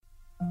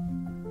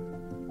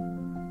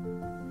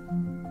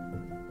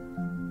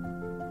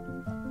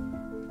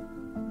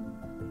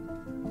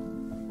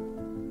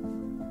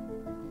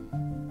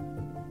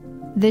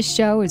This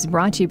show is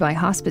brought to you by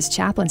Hospice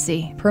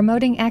Chaplaincy,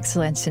 promoting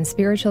excellence in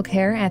spiritual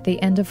care at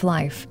the end of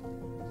life.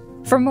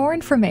 For more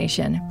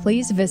information,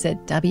 please visit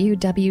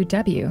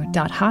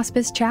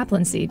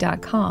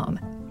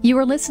www.hospicechaplaincy.com. You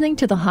are listening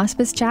to the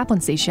Hospice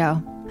Chaplaincy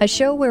Show, a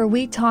show where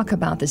we talk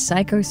about the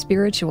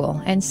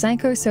psycho-spiritual and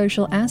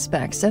psychosocial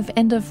aspects of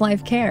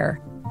end-of-life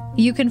care.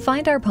 You can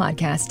find our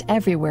podcast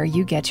everywhere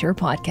you get your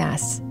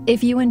podcasts.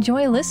 If you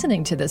enjoy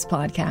listening to this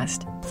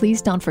podcast,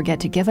 please don't forget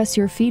to give us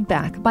your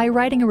feedback by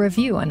writing a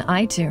review on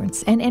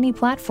iTunes and any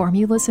platform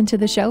you listen to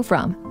the show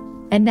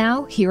from. And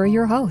now, here are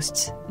your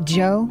hosts,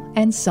 Joe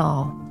and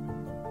Saul.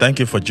 Thank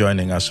you for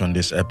joining us on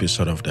this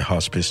episode of the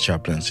Hospice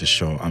Chaplaincy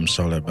Show. I'm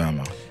Saul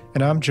Obama.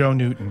 And I'm Joe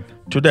Newton.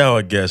 Today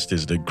our guest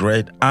is the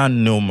great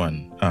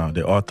Neumann,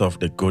 the author of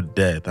The Good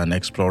Death, an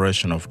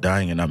exploration of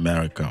dying in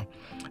America.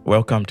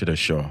 Welcome to the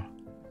show.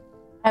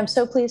 I'm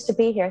so pleased to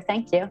be here.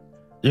 Thank you.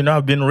 You know,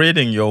 I've been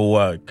reading your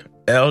work,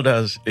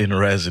 Elders in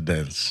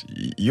Residence.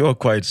 You're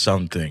quite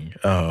something.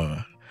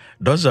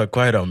 Those are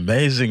quite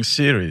amazing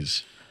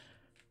series.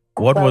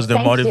 What was the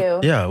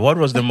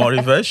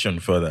motivation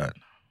for that?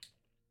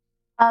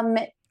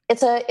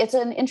 It's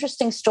an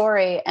interesting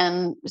story,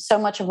 and so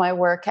much of my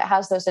work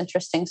has those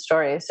interesting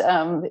stories.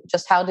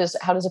 Just how does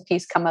a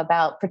piece come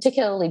about?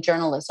 Particularly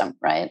journalism,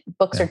 right?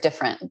 Books are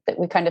different.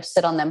 We kind of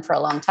sit on them for a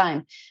long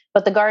time.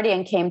 But The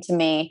Guardian came to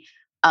me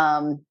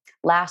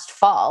last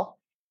fall.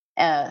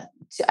 I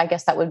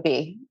guess that would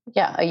be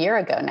a year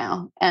ago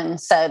now, and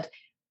said,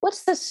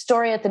 "What's this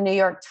story at the New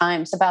York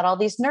Times about all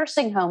these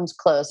nursing homes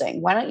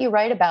closing? Why don't you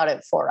write about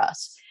it for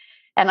us?"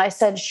 And I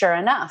said, "Sure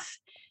enough."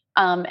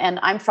 And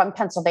I'm from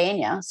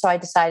Pennsylvania, so I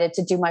decided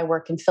to do my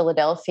work in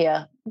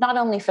Philadelphia, not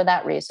only for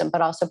that reason,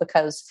 but also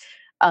because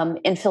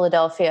in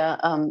Philadelphia,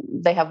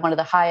 they have one of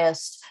the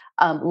highest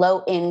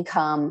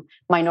low-income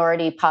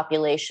minority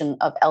population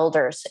of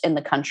elders in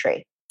the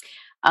country.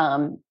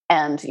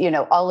 And, you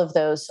know, all of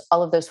those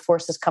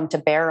forces come to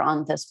bear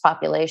on this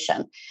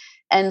population.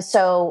 And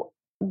so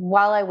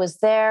while I was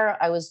there,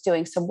 I was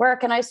doing some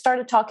work, and I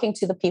started talking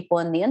to the people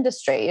in the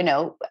industry, you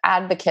know,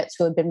 advocates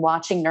who had been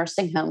watching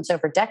nursing homes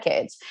over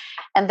decades.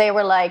 And they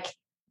were like,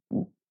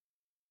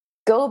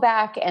 go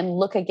back and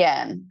look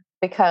again,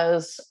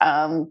 because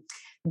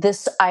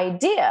this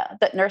idea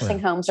that nursing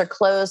homes are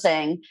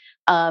closing,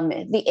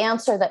 the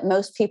answer that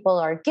most people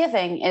are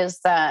giving is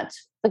that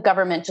the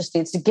government just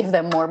needs to give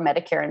them more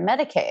Medicare and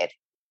Medicaid.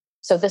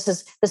 So this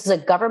is a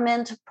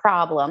government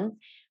problem.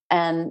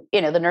 And,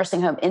 you know, the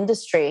nursing home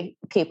industry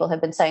people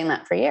have been saying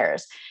that for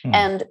years.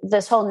 And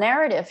this whole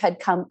narrative had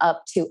come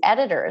up to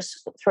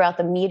editors throughout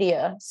the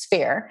media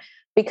sphere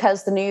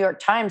because the New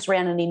York Times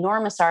ran an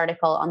enormous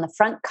article on the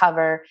front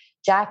cover.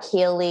 Jack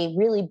Healy,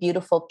 really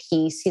beautiful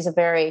piece. He's a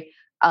very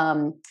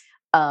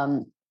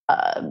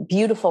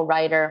beautiful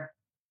writer.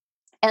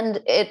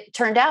 And it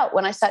turned out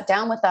when I sat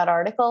down with that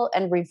article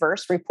and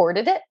reverse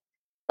reported it,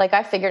 like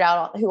I figured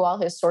out who all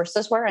his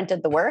sources were and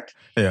did the work.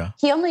 Yeah.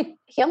 He only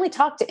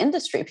talked to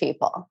industry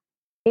people.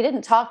 He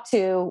didn't talk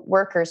to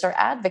workers or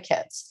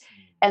advocates.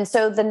 And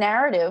so the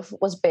narrative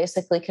was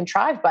basically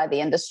contrived by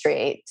the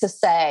industry to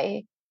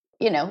say,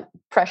 you know,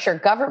 pressure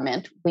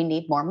government, we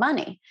need more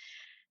money.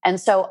 And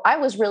so I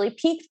was really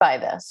piqued by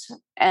this.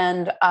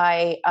 And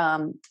I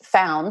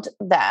found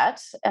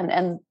that,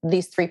 and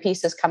these three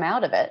pieces come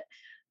out of it,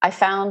 I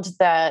found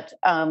that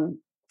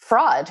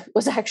fraud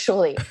was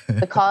actually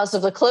the cause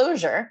of the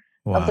closure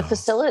of the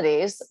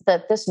facilities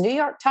that this New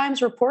York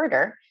Times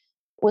reporter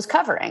was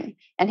covering.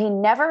 And he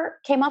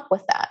never came up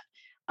with that.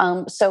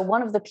 So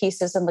one of the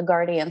pieces in the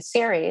Guardian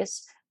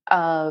series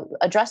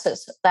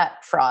addresses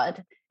that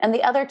fraud. And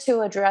the other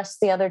two address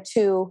the other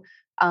two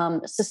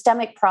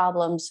systemic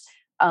problems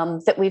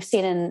that we've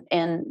seen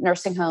in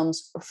nursing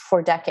homes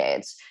for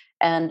decades.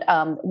 And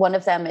one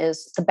of them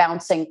is the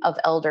bouncing of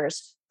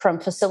elders from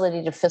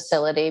facility to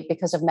facility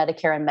because of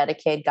Medicare and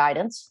Medicaid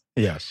guidance.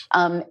 Yes.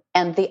 And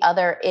the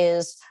other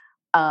is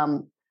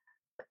kind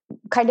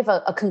of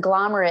a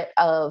conglomerate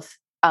of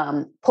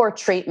poor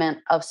treatment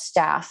of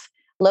staff,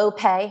 low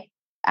pay.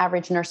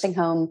 Average nursing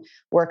home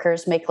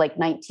workers make like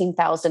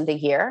 $19,000 a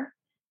year,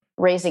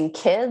 raising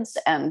kids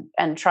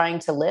and trying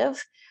to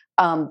live.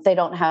 They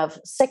don't have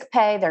sick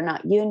pay. They're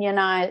not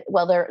unionized.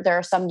 Well, there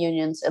are some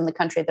unions in the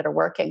country that are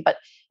working, but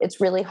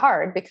it's really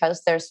hard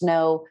because there's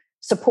no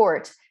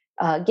support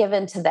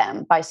given to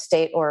them by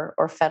state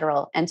or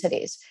federal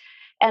entities.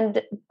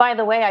 And by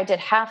the way, I did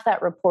half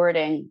that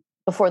reporting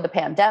before the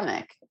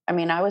pandemic. I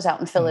mean, I was out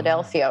in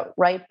Philadelphia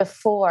right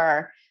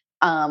before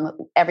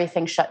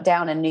everything shut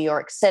down in New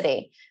York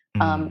City.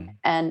 And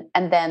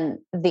then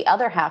the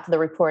other half of the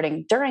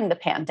reporting during the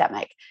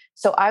pandemic.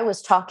 So I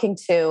was talking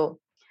to,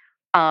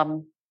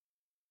 I'm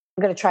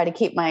going to try to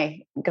keep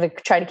my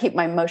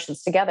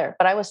emotions together,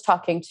 but I was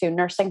talking to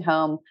nursing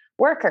home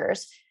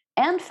workers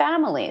and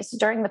families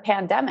during the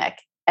pandemic.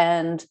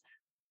 And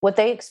what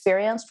they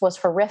experienced was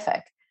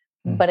horrific.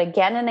 But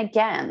again and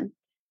again,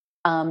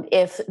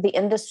 if the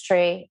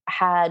industry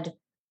had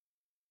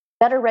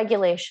better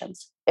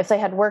regulations, if they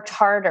had worked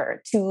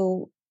harder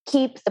to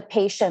keep the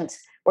patient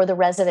or the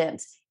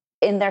resident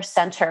in their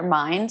center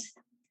mind,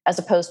 as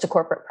opposed to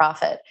corporate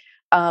profit.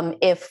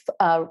 If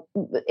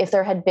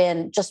there had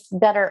been just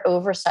better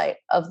oversight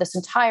of this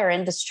entire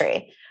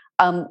industry,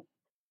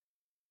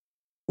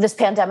 this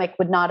pandemic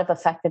would not have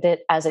affected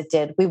it as it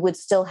did. We would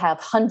still have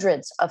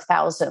hundreds of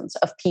thousands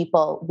of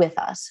people with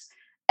us.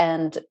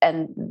 And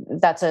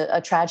that's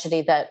a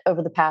tragedy that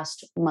over the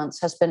past months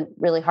has been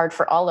really hard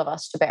for all of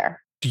us to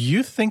bear. Do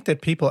you think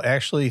that people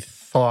actually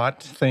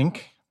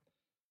think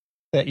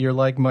that you're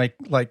like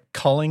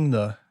culling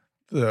the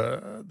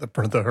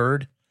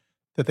herd,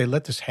 that they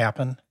let this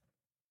happen?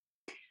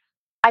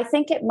 I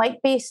think it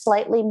might be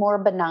slightly more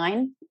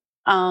benign.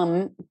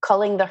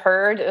 Culling the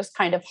herd is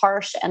kind of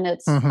harsh, and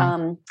it's.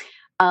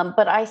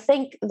 But I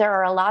think there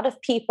are a lot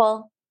of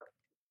people,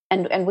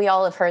 and we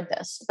all have heard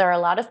this. There are a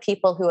lot of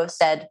people who have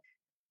said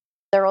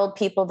they're old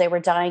people. They were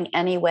dying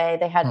anyway.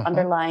 They had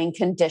underlying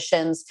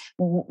conditions.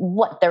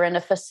 They're in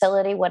a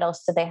facility. What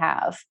else do they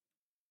have?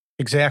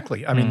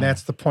 Exactly. I mean,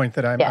 that's the point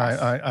that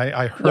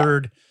I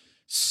heard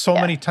so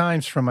many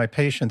times from my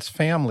patients'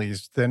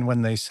 families. Then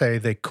when they say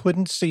they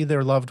couldn't see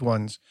their loved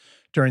ones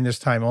during this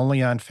time,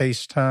 only on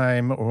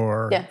FaceTime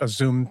or a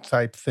Zoom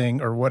type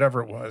thing or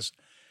whatever it was.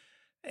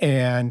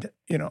 And,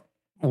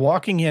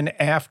 walking in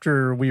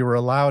after we were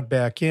allowed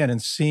back in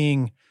and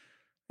seeing,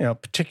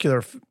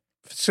 particular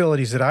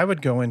facilities that I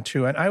would go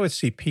into, and I would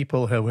see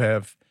people who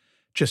have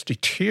just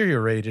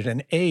deteriorated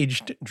and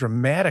aged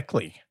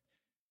dramatically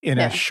in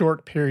a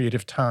short period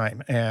of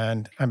time.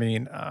 And I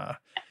mean,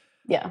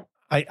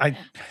 it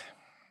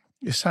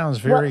sounds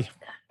very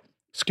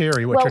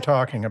scary what you're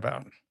talking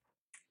about.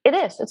 It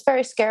is. It's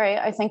very scary.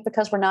 I think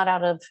because we're not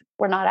out of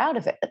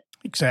it.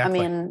 Exactly.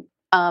 I mean,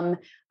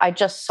 I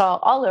just saw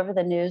all over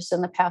the news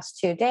in the past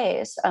 2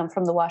 days,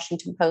 from the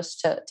Washington Post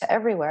to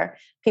everywhere,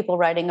 people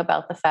writing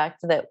about the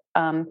fact that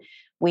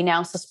we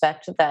now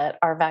suspect that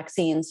our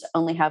vaccines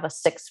only have a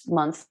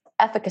 6-month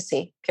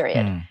efficacy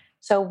period.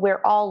 So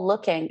we're all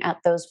looking at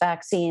those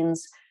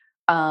vaccines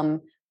no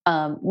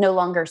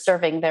longer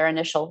serving their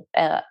initial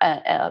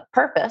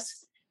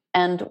purpose,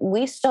 and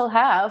we still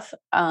have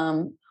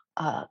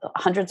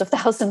hundreds of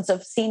thousands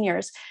of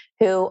seniors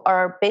who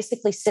are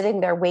basically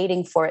sitting there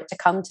waiting for it to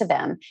come to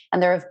them.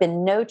 And there have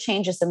been no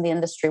changes in the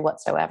industry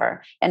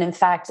whatsoever. And in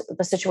fact,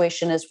 the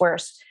situation is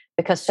worse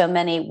because so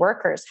many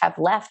workers have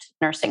left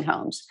nursing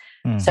homes.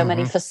 So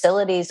many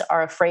facilities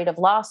are afraid of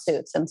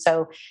lawsuits. And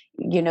so,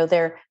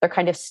 their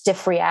kind of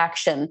stiff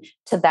reaction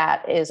to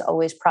that is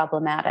always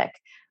problematic.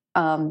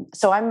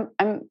 So I'm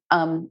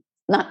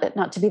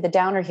not to be the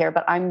downer here,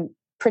 but I'm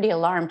pretty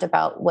alarmed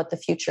about what the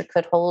future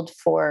could hold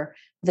for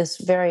this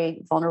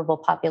very vulnerable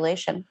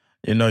population.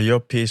 Your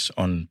piece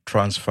on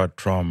transfer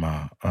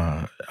trauma,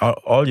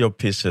 all your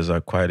pieces are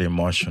quite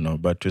emotional,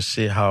 but to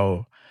see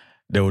how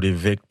they would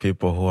evict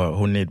people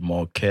who need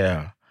more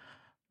care,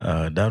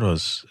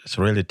 it's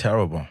really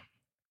terrible.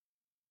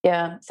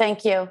 Yeah,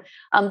 thank you.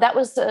 That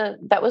was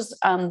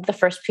the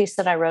first piece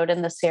that I wrote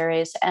in the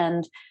series,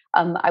 and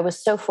I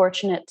was so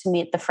fortunate to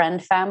meet the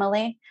Friend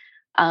family.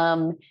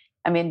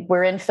 I mean,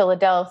 we're in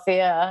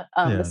Philadelphia,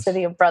 the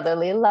city of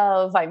brotherly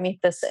love. I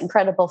meet this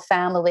incredible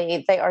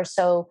family. They are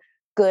so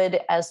good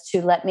as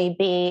to let me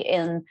be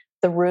in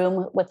the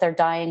room with their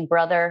dying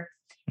brother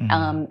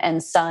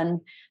and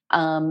son.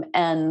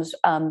 And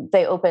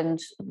they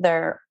opened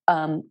their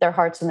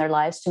hearts and their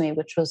lives to me,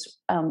 which was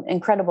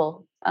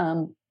incredible.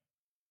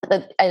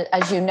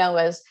 As you know,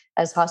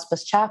 as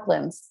hospice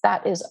chaplains,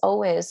 that is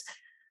always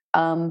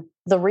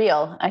the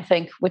real, I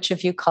think, which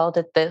of you called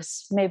it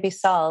this, maybe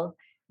Saul,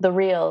 the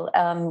real,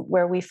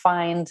 where we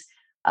find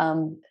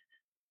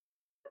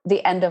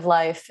the end of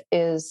life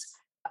is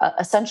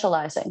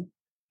essentializing.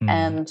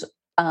 And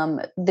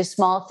the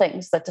small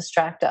things that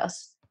distract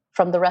us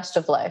from the rest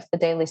of life, the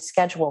daily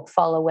schedule,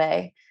 fall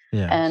away.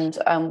 And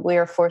we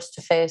are forced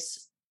to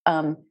face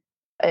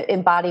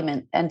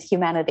embodiment and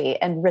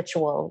humanity and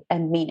ritual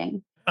and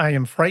meaning. I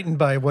am frightened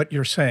by what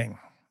you're saying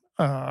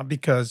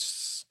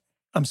because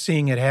I'm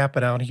seeing it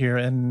happen out here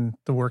in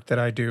the work that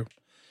I do,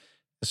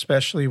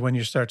 especially when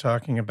you start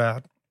talking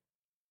about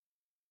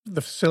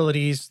the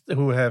facilities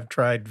who have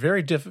tried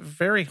very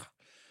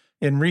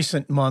in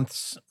recent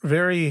months,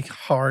 very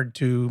hard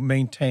to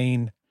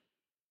maintain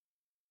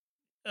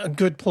a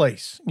good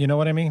place. You know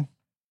what I mean?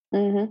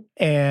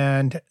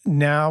 And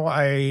now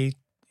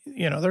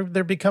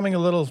they're becoming a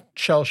little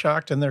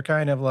shell-shocked, and they're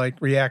kind of like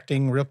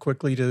reacting real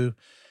quickly to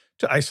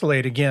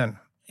isolate again.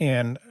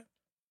 And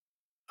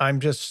I'm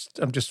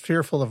just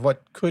fearful of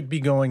what could be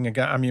going.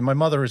 I mean, my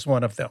mother is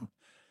one of them.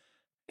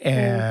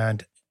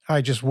 And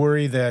I just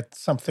worry that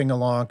something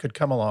could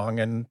come along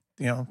and,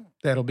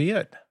 that'll be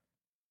it.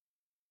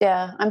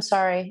 Yeah, I'm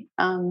sorry.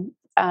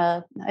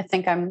 I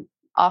think I'm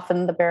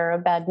often the bearer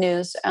of bad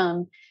news.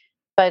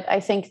 But I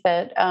think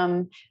that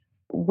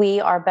we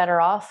are better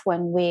off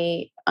when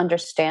we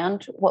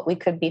understand what we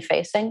could be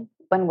facing,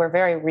 when we're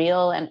very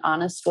real and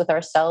honest with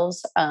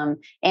ourselves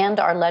and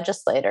our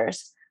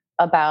legislators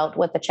about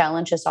what the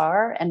challenges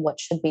are and what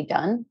should be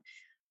done.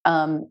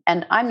 And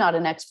I'm not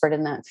an expert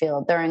in that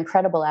field. There are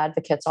incredible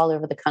advocates all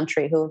over the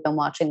country who have been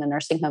watching the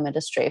nursing home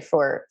industry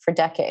for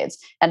decades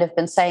and have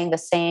been saying the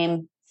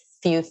same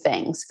few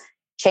things.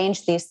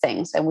 Change these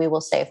things and we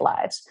will save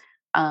lives.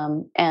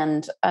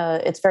 And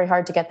it's very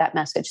hard to get that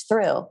message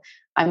through.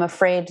 I'm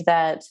afraid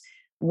that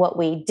what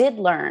we did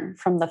learn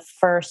from the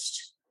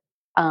first,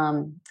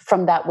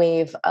 from that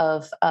wave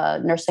of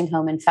nursing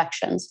home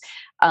infections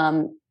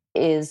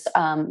is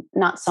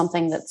not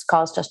something that's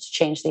caused us to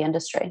change the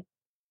industry.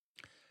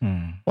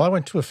 Well, I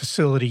went to a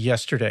facility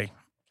yesterday,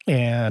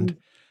 and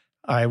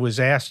I was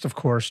asked, of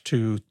course,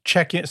 to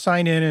check in,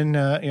 sign in, and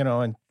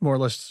and more or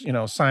less,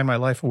 sign my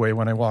life away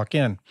when I walk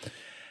in.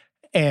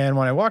 And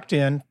when I walked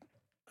in,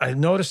 I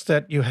noticed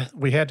that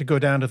we had to go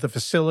down to the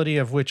facility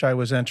of which I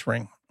was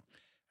entering,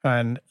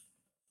 and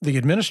the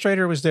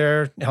administrator was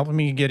there helping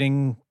me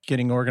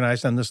getting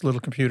organized on this little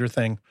computer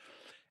thing.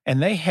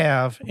 And they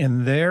have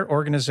in their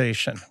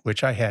organization,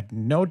 which I had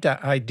no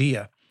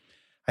idea,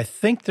 I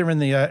think they're in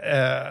the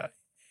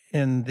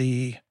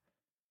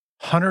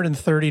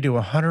 130 to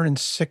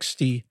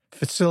 160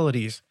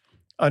 facilities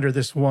under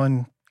this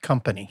one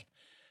company.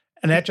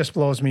 And that just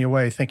blows me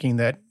away, thinking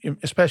that,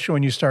 especially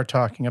when you start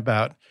talking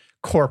about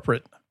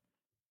corporate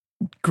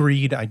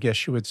greed, I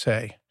guess you would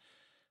say,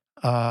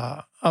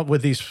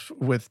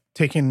 with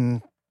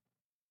taking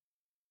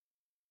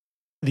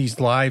these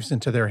lives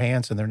into their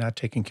hands and they're not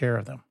taking care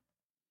of them.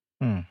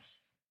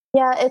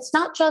 Yeah, it's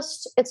not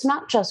just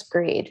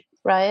greed,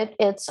 right?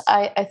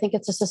 I think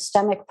it's a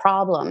systemic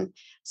problem.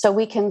 So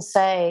we can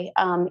say,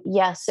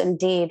 yes,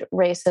 indeed,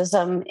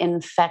 racism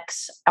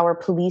infects our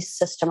police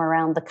system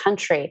around the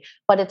country,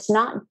 but it's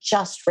not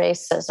just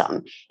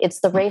racism. It's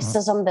the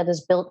racism that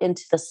is built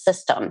into the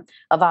system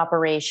of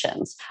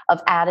operations,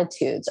 of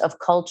attitudes, of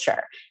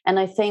culture. And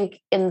I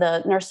think in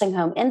the nursing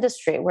home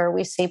industry, where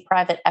we see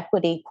private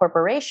equity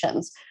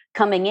corporations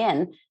coming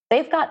in,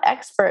 they've got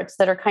experts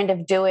that are kind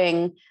of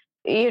doing,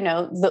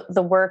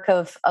 the work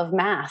of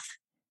math.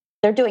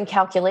 They're doing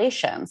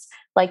calculations.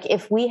 Like,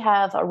 if we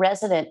have a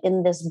resident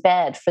in this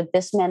bed for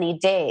this many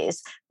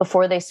days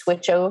before they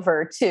switch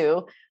over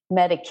to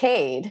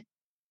Medicaid,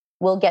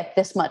 we'll get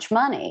this much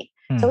money.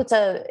 So it's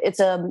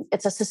a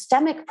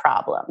systemic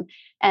problem,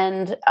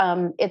 and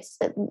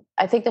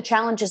I think the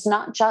challenge is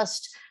not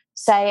just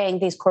saying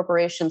these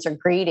corporations are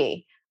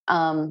greedy,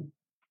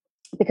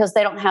 because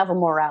they don't have a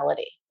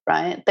morality,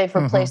 right? They've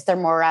replaced their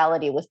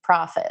morality with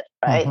profit,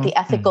 right? The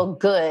ethical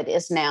good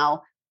is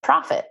now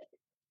profit.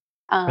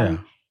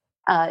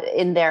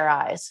 In their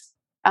eyes.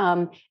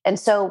 And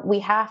so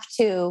we have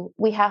to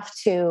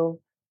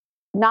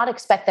not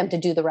expect them to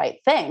do the right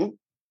thing.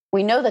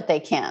 We know that they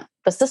can't.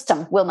 The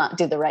system will not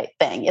do the right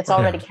thing. It's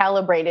already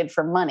calibrated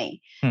for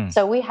money.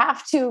 So we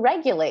have to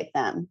regulate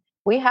them.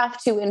 We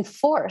have to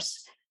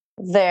enforce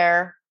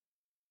their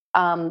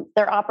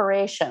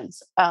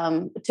operations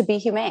to be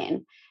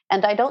humane.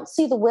 And I don't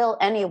see the will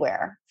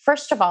anywhere.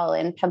 First of all,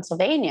 in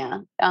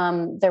Pennsylvania,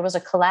 there was a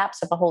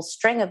collapse of a whole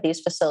string of these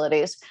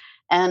facilities.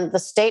 And the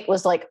state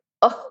was like,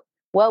 oh,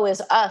 woe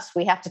is us.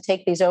 We have to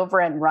take these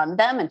over and run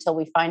them until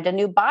we find a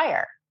new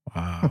buyer.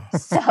 Wow.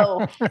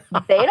 So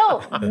they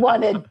don't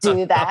want to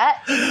do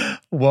that.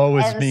 Woe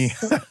is me.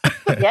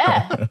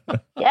 Yeah.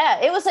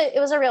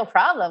 It was a real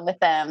problem with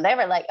them. They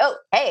were like, oh,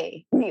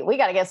 hey, we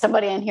got to get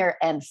somebody in here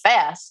and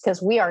fast,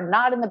 because we are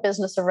not in the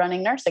business of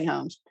running nursing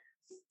homes.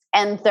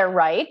 And they're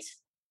right.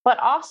 But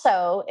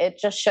also, it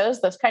just shows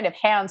this kind of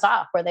hands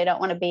off, where they don't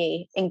want to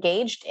be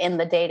engaged in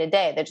the day to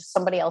day. They just,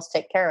 somebody else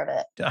take care of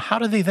it. How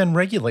do they then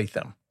regulate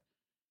them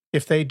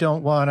if they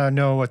don't want to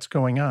know what's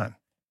going on?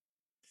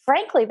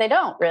 Frankly, they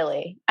don't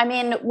really. I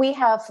mean, we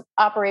have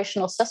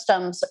operational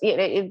systems.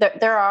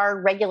 There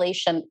are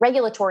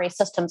regulatory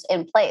systems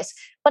in place,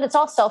 but it's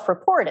all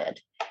self-reported.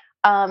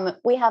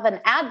 We have an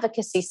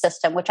advocacy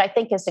system, which I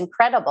think is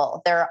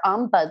incredible. There are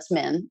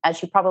ombudsmen,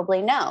 as you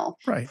probably know,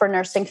 for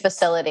nursing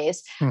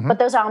facilities, but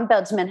those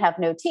ombudsmen have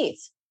no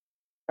teeth,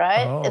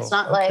 right? It's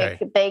not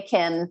like they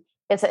can.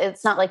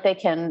 It's not like they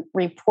can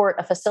report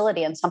a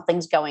facility and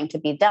something's going to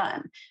be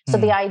done. So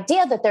the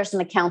idea that there's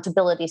an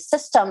accountability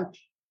system,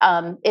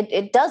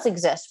 it does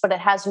exist, but it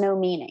has no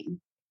meaning.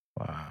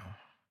 Wow.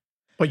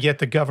 But yet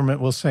the government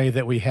will say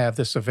that we have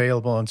this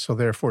available, and so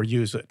therefore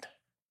use it.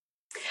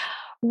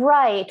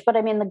 Right. But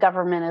I mean, the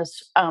government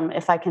is,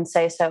 if I can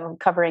say so,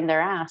 covering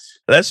their ass.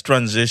 Let's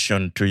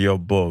transition to your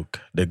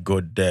book, The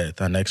Good Death,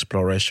 an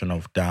exploration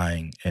of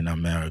dying in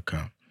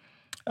America.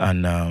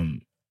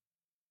 And,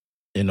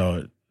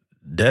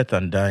 death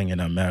and dying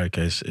in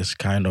America is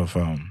kind of,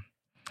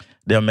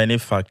 there are many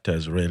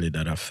factors really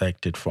that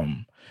affect it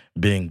from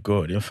being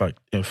good.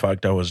 In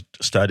fact, I was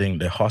studying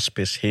the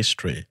hospice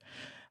history,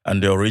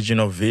 and the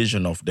original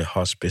vision of the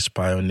hospice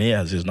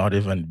pioneers is not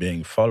even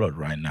being followed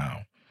right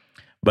now.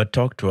 But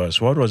talk to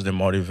us. What was the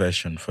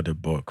motivation for the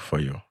book for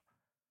you?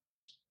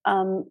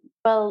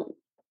 Well,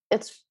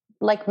 it's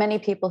like many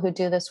people who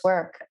do this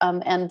work,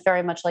 and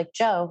very much like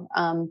Joe.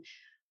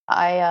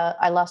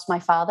 I lost my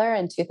father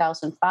in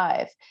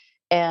 2005,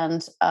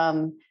 and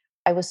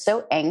I was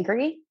so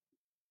angry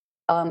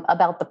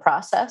about the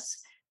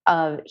process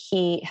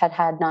He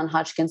had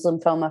non-Hodgkin's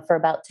lymphoma for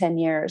about 10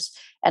 years.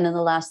 And in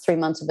the last 3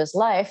 months of his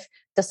life,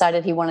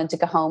 decided he wanted to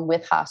go home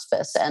with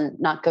hospice and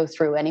not go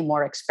through any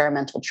more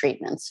experimental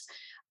treatments.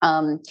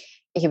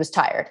 He was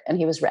tired and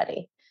he was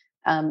ready.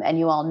 And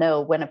you all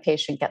know when a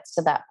patient gets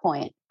to that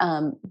point.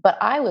 But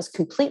I was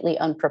completely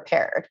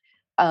unprepared.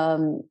 I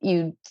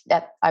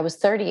was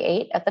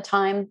 38 at the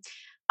time.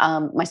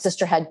 My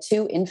sister had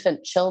 2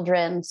 infant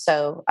children,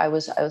 so I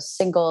was a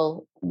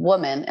single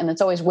woman, and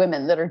it's always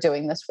women that are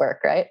doing this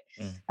work, right?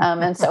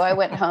 And so I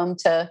went home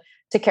to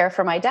care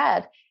for my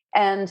dad,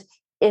 and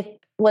it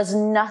was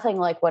nothing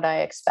like what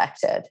I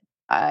expected.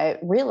 I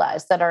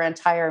realized that our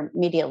entire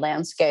media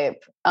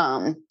landscape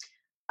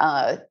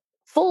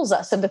fools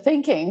us into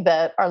thinking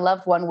that our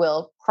loved one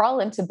will crawl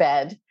into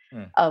bed,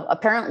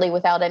 apparently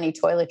without any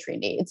toiletry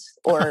needs,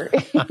 or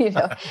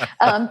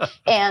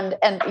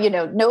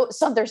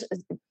there's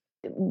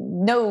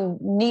no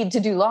need to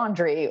do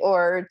laundry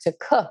or to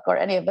cook or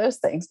any of those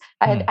things.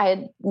 I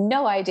had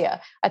no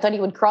idea. I thought he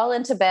would crawl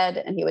into bed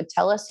and he would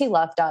tell us he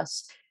loved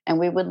us, and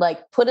we would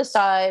put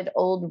aside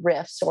old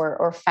riffs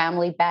or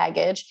family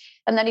baggage,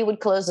 and then he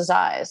would close his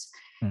eyes.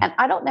 And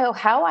I don't know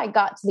how I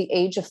got to the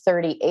age of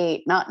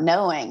 38 not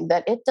knowing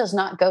that it does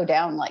not go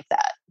down like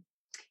that.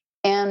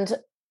 And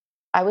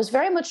I was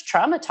very much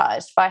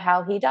traumatized by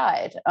how he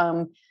died.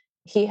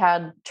 He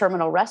had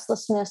terminal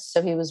restlessness,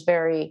 so he was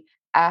very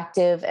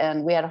active,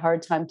 and we had a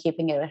hard time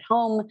keeping it at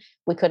home.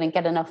 We couldn't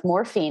get enough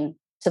morphine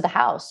to the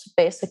house,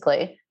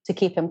 basically, to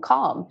keep him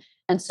calm.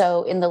 And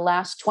so in the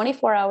last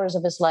 24 hours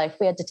of his life,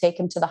 we had to take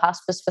him to the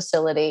hospice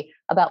facility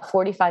about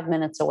 45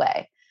 minutes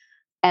away.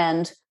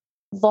 And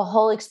the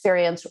whole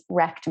experience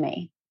wrecked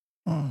me.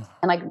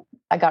 And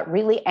I got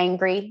really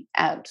angry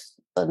at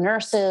the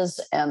nurses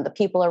and the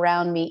people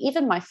around me,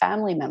 even my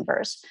family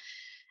members.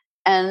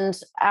 And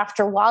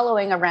after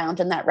wallowing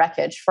around in that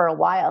wreckage for a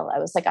while, I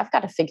was like, I've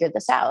got to figure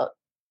this out.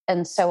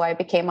 And so I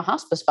became a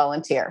hospice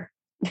volunteer.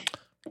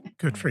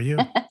 Good for you.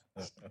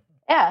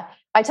 Yeah.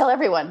 I tell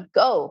everyone,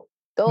 go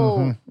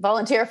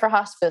volunteer for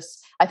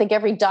hospice. I think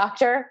every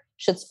doctor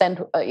should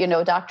spend,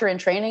 a doctor in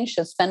training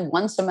should spend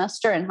 1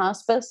 semester in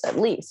hospice at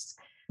least.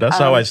 That's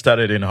how I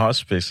started in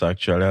hospice,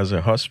 actually, as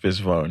a hospice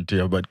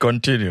volunteer, but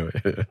continue.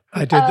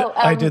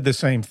 I did the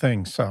same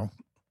thing, so.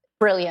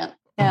 Brilliant.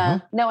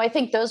 Yeah. No, I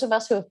think those of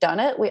us who have done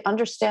it, we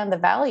understand the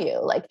value.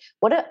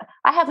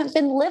 I haven't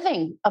been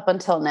living up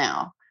until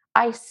now.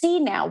 I see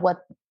now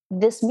what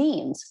this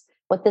means,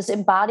 what this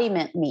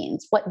embodiment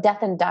means, what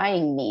death and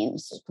dying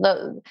means.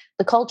 The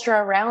culture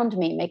around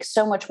me makes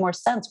so much more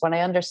sense when I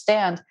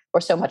understand,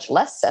 or so much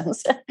less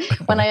sense,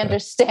 when I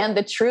understand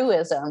the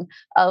truism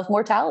of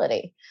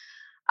mortality.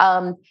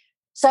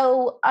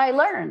 So I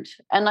learned,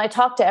 and I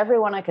talked to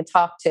everyone I could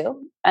talk to.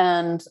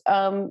 And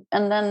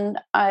then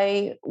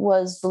I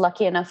was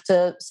lucky enough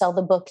to sell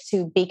the book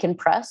to Beacon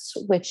Press,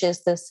 which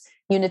is this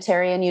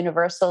Unitarian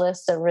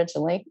Universalist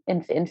originally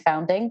in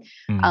founding,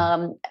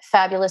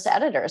 fabulous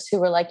editors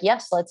who were like,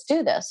 yes, let's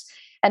do this.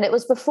 And it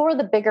was before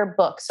the bigger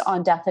books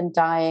on death and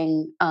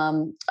dying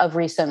of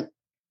recent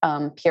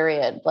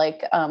period,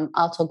 like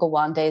Atul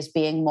Gawande's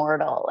Being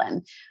Mortal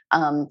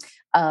and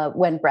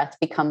When Breath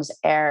Becomes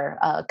Air,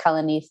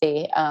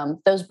 Kalanithi.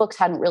 Those books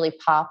hadn't really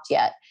popped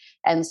yet.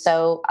 And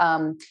so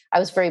I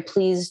was very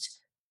pleased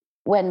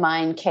when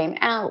mine came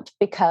out,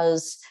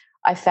 because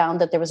I found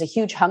that there was a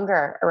huge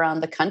hunger around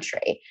the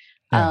country.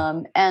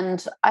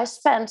 And I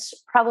spent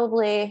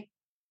probably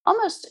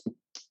almost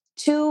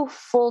 2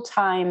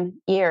 full-time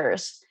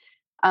years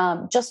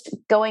just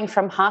going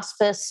from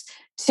hospice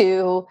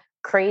to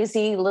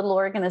crazy little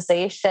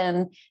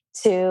organization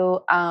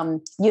to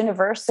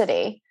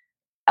university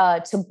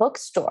to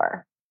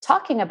bookstore,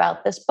 talking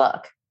about this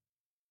book.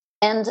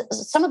 And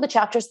some of the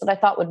chapters that I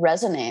thought would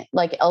resonate,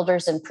 like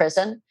elders in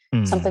prison,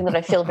 something that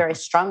I feel very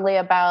strongly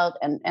about.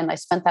 And I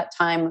spent that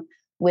time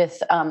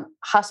with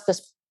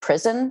hospice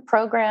prison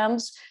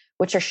programs,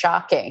 which are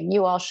shocking.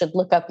 You all should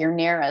look up your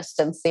nearest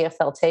and see if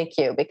they'll take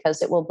you,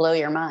 because it will blow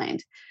your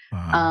mind.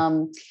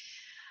 Wow.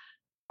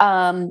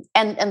 And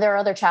there are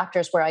other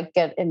chapters where I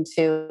get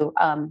into,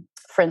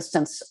 for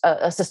instance,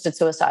 assisted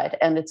suicide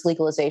and its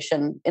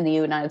legalization in the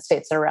United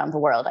States and around the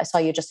world. I saw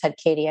you just had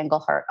Katie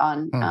Engelhardt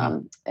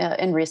on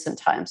in recent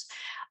times.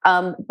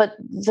 But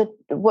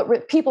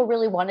what people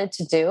really wanted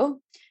to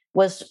do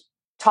was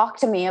talk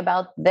to me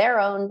about their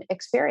own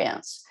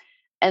experience.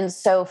 And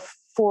so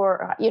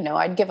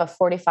I'd give a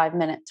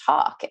 45-minute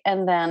talk,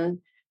 and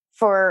then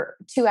for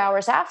 2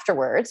 hours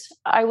afterwards,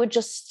 I would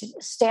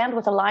just stand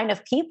with a line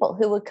of people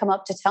who would come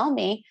up to tell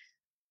me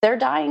their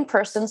dying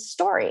person's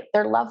story,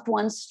 their loved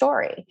one's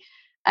story.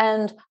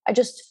 And I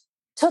just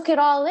took it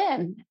all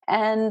in.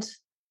 And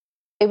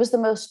it was the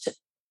most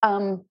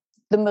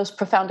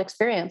profound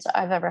experience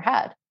I've ever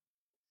had.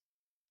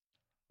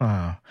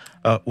 Wow.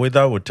 With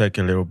that, we'll take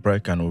a little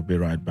break and we'll be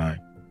right back.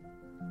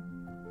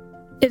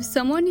 If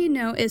someone you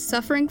know is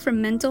suffering from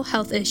mental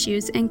health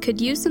issues and could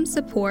use some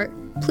support,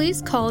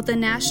 please call the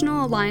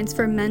National Alliance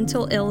for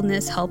Mental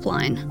Illness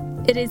Helpline.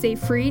 It is a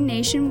free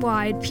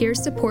nationwide peer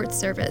support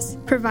service,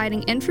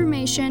 providing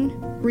information,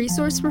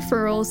 resource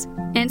referrals,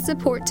 and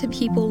support to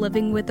people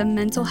living with a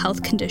mental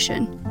health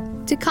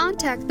condition. To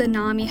contact the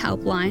NAMI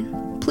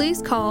helpline,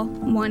 please call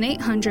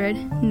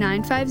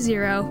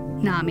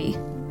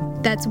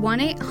 1-800-950-NAMI. That's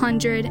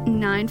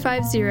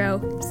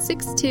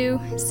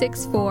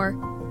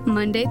 1-800-950-6264,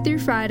 Monday through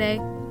Friday,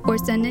 or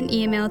send an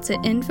email to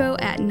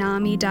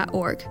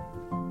info@nami.org.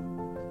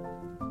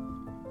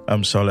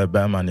 I'm Sol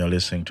Bam, and you're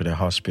listening to the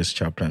Hospice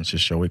Chaplaincy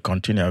Show. We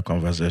continue our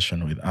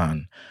conversation with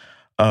Anne.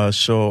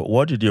 So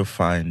what did you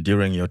find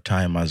during your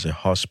time as a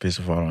hospice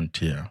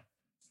volunteer?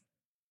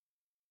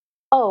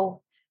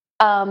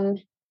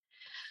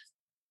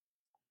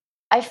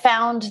 I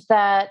found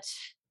that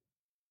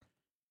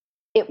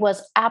it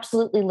was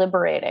absolutely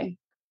liberating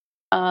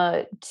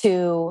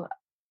to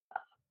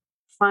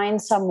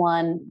find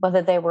someone,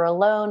 whether they were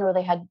alone or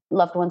they had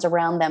loved ones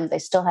around them, they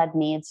still had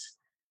needs.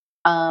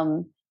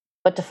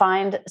 But to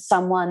find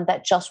someone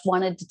that just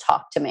wanted to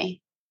talk to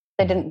me.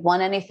 They didn't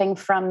want anything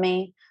from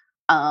me.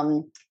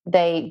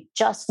 They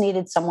just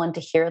needed someone to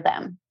hear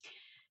them.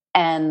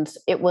 And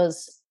it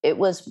was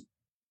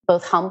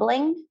both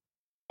humbling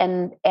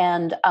and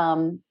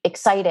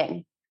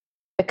exciting,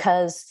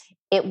 because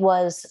it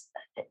was,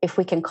 if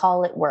we can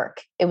call it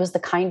work, it was the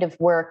kind of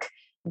work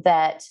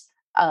that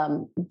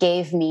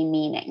gave me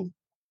meaning,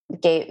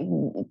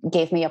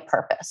 gave me a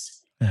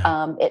purpose.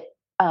 Yeah.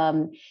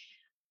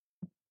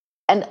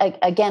 And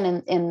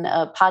again, in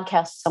a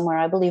podcast somewhere,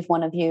 I believe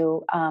one of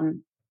you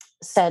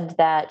said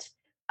that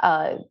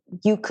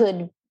you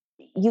could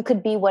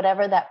be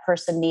whatever that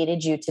person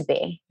needed you to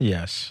be.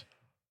 Yes.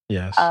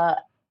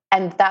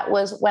 And that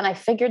was when I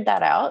figured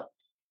that out.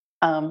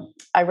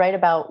 I write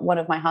about one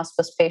of my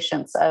hospice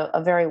patients,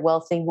 a very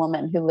wealthy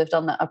woman who lived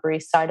on the Upper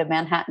East Side of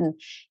Manhattan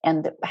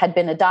and had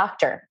been a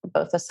doctor,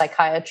 both a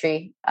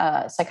psychiatrist,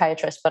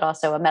 but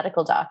also a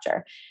medical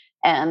doctor.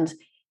 And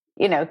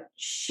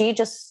she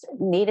just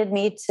needed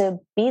me to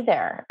be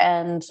there.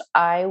 And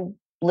I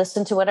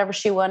listened to whatever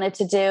she wanted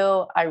to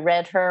do. I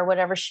read her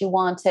whatever she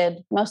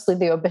wanted, mostly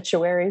the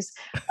obituaries.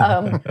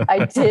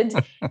 I did,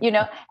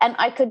 and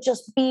I could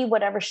just be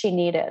whatever she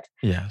needed.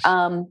 Yes.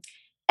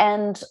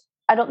 And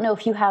I don't know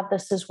if you have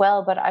this as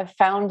well, but I've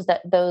found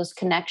that those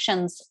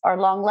connections are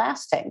long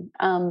lasting.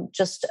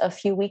 Just a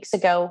few weeks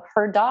ago,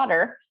 her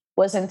daughter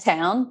was in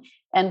town,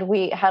 and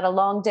we had a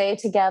long day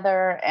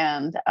together,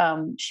 and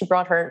she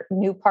brought her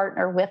new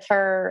partner with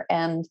her.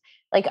 And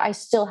I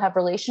still have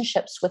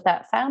relationships with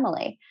that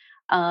family.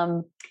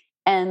 And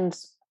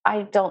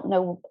I don't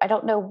know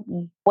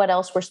what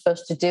else we're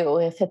supposed to do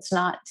if it's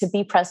not to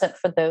be present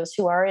for those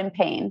who are in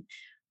pain,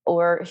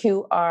 or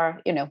who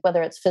are,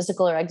 whether it's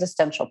physical or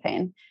existential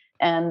pain,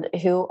 and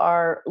who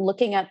are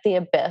looking at the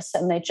abyss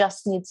and they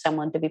just need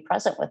someone to be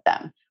present with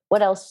them.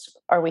 What else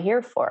are we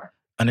here for?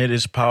 And it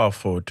is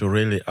powerful to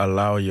really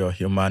allow your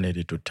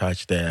humanity to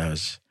touch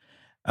theirs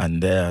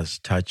and theirs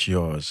touch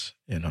yours.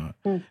 Their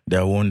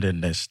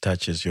woundedness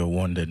touches your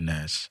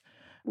woundedness.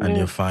 And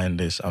you find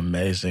this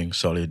amazing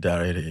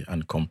solidarity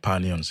and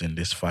companions in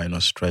this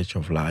final stretch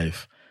of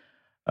life.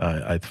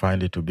 I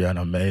find it to be an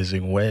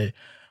amazing way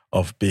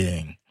of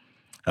being.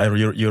 I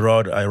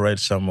read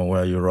somewhere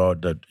where you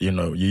wrote that,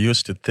 you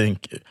used to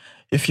think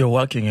if you're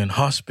working in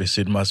hospice,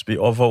 it must be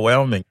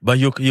overwhelming. But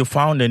you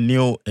found a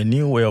new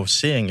way of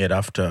seeing it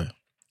after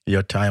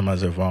your time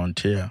as a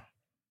volunteer.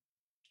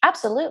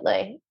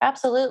 Absolutely. I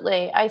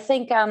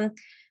think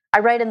I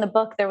write in the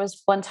book, there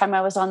was one time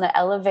I was on the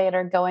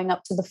elevator going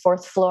up to the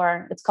 4th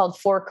floor. It's called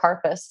 4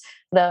 Carpus,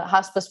 the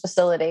hospice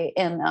facility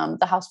in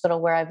the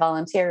hospital where I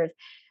volunteered.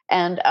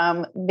 And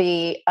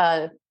the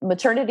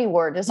maternity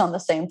ward is on the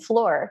same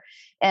floor.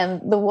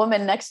 And the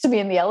woman next to me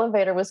in the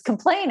elevator was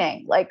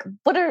complaining,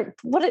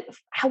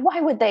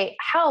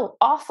 how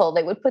awful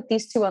they would put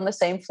these two on the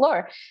same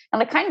floor.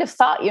 And I kind of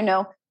thought,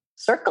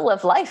 circle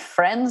of life,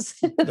 friends.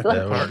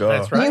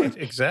 That's right.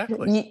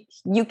 Exactly.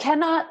 You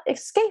cannot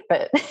escape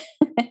it.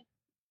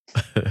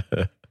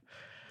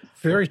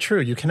 Very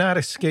true. You cannot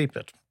escape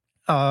it.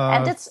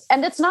 And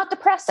it's not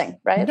depressing,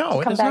 right? No,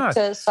 to come back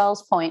to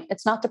Saul's point,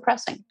 it's not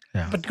depressing.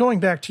 Yeah. But going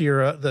back to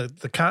your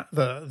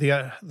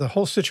the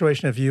whole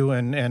situation of you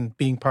and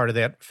being part of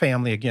that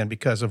family again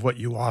because of what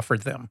you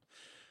offered them,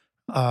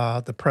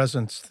 the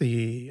presence,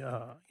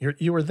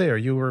 you were there.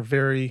 You were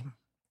very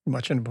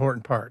much an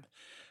important part.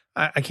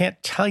 I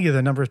can't tell you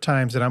the number of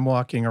times that I'm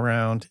walking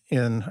around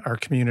in our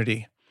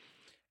community,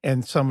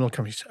 and someone will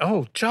come and say,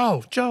 "Oh,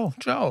 Joe,"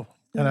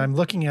 and I'm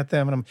looking at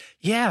them and I'm,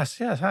 yes,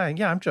 hi,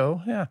 yeah, I'm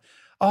Joe, yeah.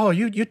 Oh,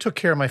 you took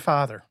care of my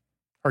father,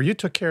 or you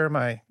took care of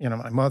my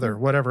my mother,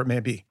 whatever it may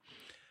be.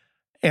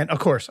 And of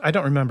course, I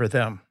don't remember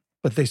them,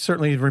 but they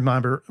certainly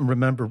remember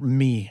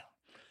me,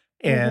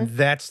 and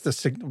that's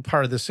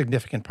part of the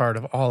significant part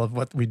of all of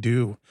what we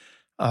do,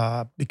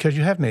 because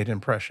you have made an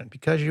impression,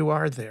 because you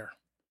are there.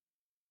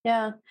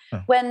 Yeah.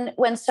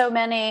 When so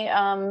many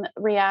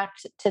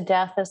react to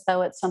death as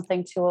though it's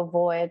something to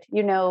avoid,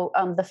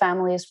 the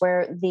families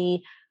where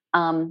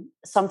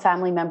some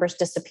family members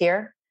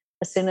disappear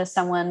As soon as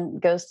someone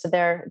goes to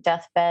their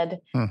deathbed,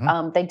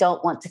 they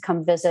don't want to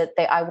come visit.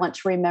 I want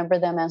to remember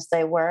them as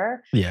they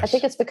were. Yes. I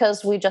think it's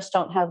because we just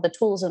don't have the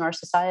tools in our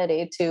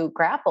society to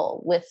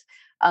grapple with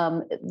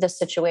this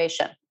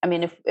situation. I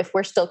mean, if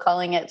we're still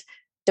calling it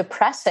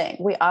depressing,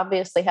 we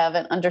obviously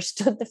haven't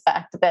understood the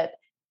fact that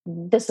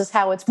this is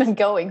how it's been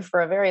going for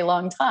a very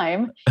long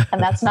time,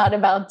 and that's not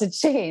about to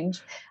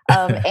change.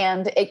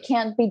 And it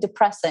can't be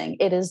depressing.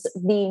 It is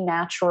the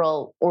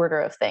natural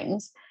order of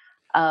things.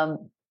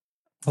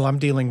 Well, I'm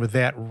dealing with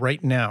that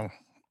right now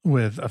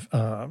with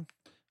a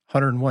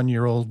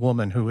 101-year-old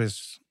woman who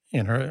is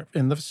in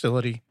the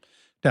facility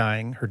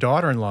dying. Her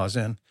daughter-in-law's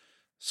in.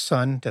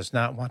 Son does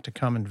not want to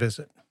come and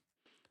visit.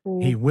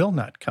 He will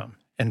not come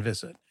and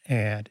visit.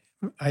 And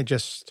I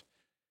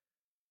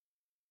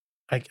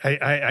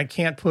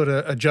can't put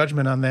a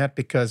judgment on that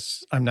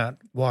because I'm not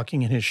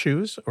walking in his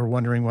shoes or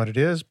wondering what it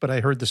is, but I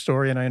heard the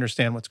story and I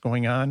understand what's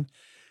going on.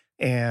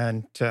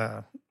 And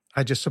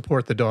I just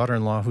support the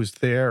daughter-in-law who's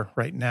there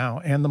right now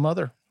and the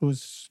mother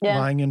who's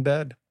lying in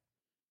bed.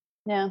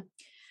 Yeah.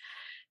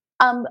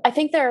 I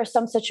think there are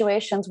some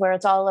situations where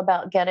it's all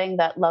about getting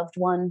that loved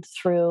one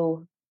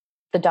through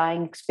the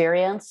dying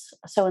experience.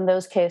 So in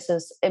those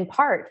cases, in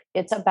part,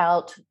 it's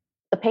about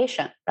the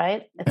patient,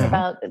 right? It's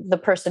about the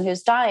person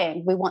who's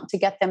dying. We want to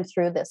get them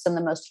through this in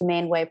the most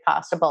humane way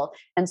possible.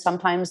 And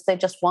sometimes they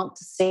just want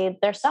to see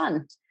their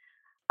son.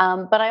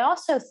 But I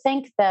also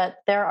think that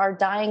there are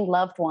dying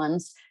loved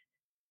ones.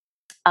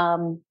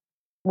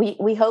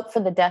 We hope for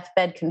the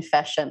deathbed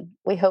confession.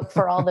 We hope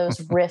for all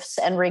those rifts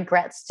and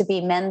regrets to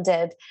be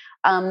mended.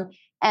 And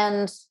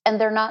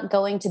they're not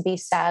going to be,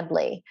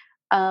 sadly.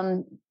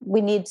 We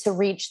need to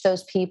reach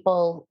those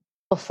people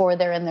before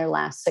they're in their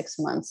last 6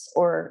 months,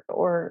 or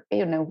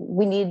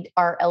we need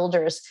our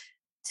elders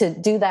to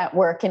do that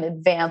work in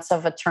advance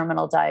of a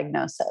terminal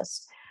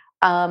diagnosis.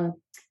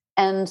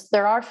 And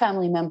there are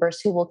family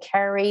members who will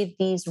carry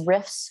these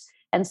rifts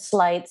and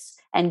slights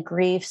and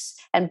griefs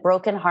and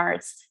broken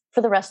hearts for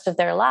the rest of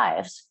their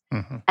lives.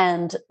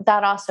 And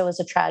that also is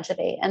a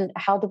tragedy. And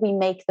how do we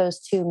make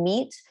those two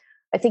meet?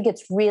 I think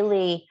it's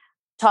really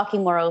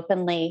talking more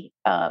openly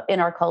in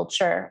our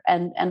culture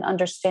and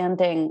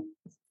understanding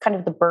kind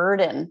of the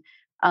burden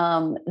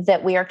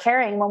that we are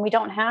carrying when we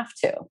don't have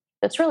to.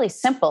 It's really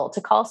simple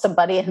to call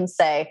somebody and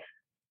say,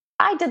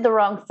 I did the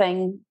wrong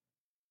thing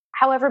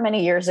however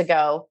many years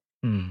ago.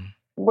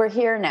 We're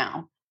here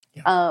now.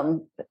 Yeah.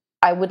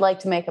 I would like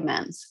to make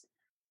amends.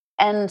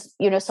 And,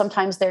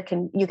 sometimes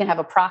you can have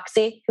a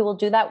proxy who will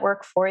do that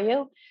work for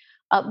you.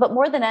 But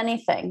more than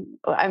anything,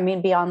 I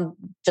mean, beyond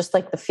just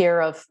like the fear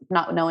of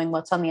not knowing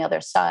what's on the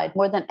other side,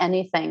 more than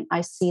anything,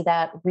 I see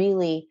that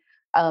really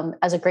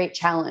as a great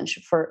challenge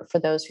for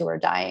those who are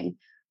dying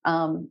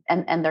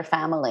and their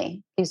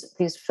family.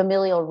 These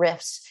familial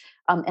rifts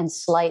and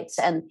slights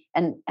and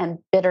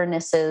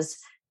bitternesses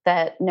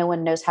that no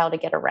one knows how to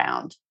get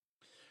around.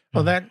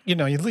 Well, that,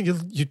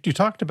 you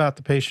talked about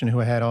the patient who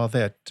had all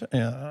that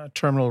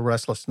terminal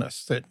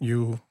restlessness that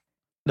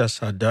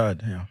That's our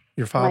dad, yeah.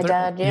 Your father? My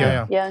dad,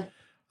 yeah.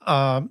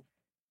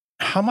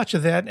 How much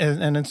of that,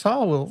 and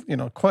Saul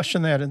will,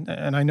 question that,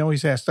 and I know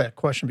he's asked that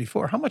question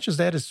before, how much is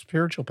that is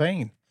spiritual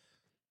pain?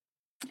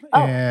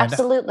 Oh,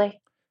 absolutely.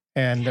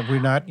 And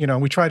we're not,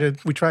 we try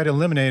to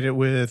eliminate it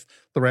with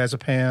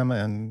lorazepam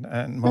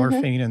and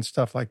morphine and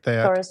stuff like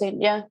that. Thorazine,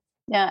 yeah,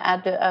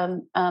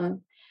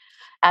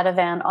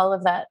 Ativan, all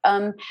of that.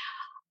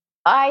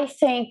 I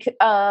think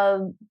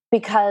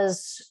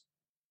because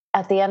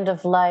at the end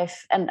of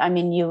life, and I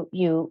mean,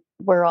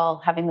 we're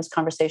all having this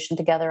conversation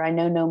together. I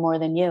know no more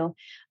than you,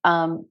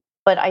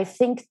 but I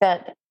think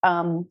that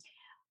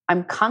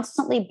I'm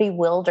constantly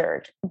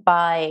bewildered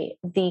by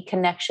the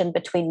connection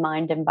between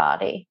mind and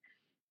body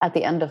at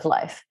the end of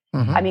life.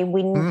 I mean,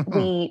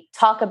 we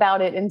talk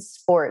about it in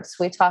sports.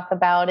 We talk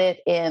about it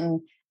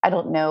in, I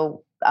don't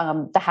know,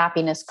 the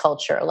happiness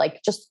culture,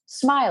 like just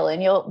smile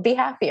and you'll be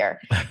happier.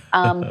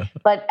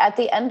 But at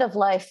the end of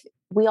life,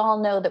 we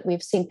all know that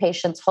we've seen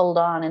patients hold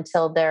on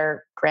until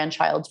their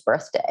grandchild's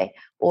birthday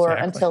or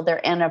until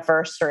their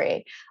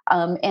anniversary.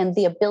 And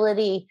the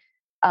ability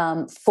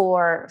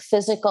for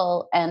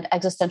physical and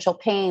existential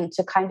pain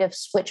to kind of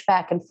switch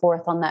back and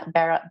forth on that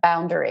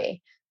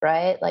boundary,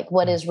 right? Like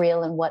what is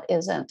real and what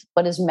isn't,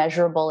 what is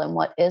measurable and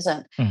what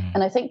isn't.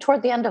 And I think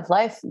toward the end of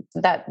life,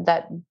 that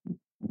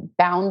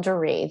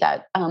boundary,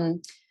 that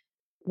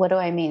what do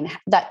I mean?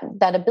 That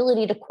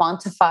ability to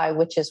quantify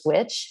which is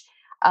which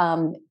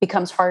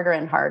becomes harder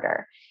and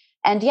harder.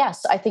 And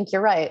yes, I think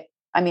you're right.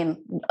 I mean,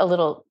 a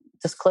little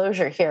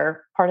disclosure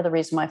here. Part of the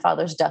reason my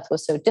father's death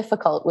was so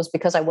difficult was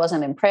because I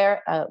wasn't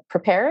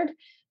prepared,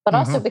 but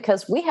also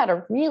because we had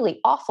a really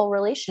awful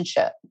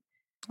relationship.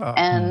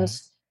 And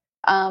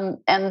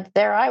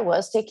there I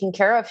was taking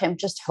care of him,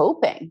 just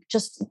hoping,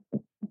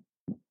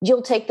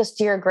 you'll take this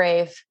to your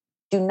grave.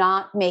 Do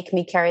not make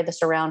me carry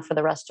this around for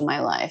the rest of my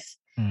life.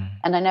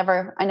 And I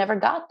never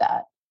got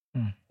that.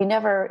 He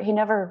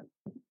never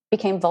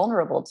became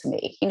vulnerable to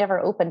me. He never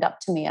opened up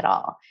to me at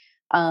all.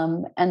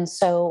 And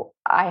so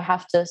I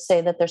have to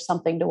say that there's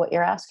something to what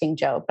you're asking,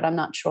 Joe, but I'm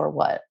not sure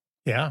what.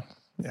 Yeah.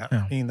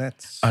 I mean,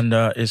 that's... And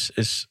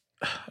it's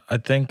I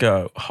think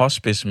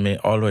hospice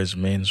always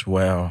means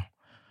well,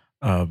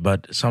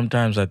 but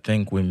sometimes I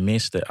think we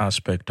miss the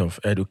aspect of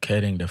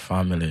educating the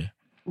family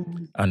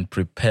and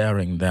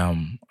preparing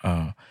them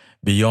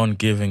beyond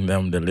giving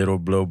them the little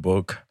blue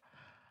book.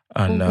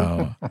 And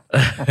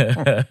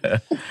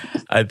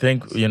I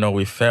think,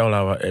 we fail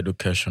our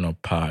educational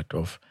part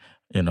of,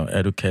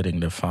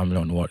 educating the family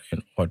on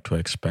what to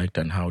expect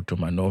and how to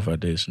maneuver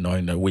this,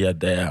 knowing that we are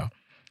there,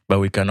 but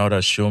we cannot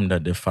assume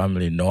that the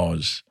family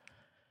knows.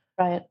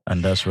 Right.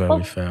 And that's where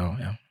we fail,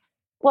 yeah.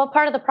 Well,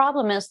 part of the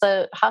problem is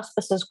the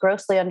hospice is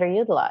grossly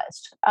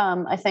underutilized.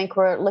 I think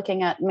we're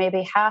looking at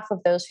maybe half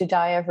of those who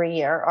die every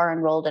year are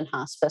enrolled in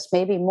hospice,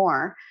 maybe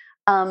more.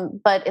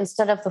 But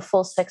instead of the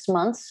full 6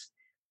 months,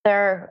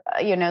 their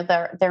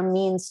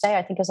mean stay,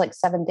 I think, is like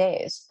 7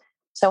 days.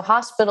 So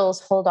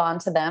hospitals hold on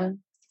to them,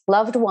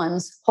 loved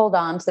ones hold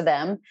on to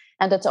them,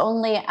 and it's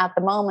only at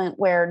the moment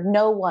where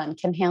no one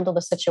can handle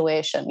the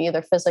situation,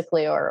 either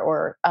physically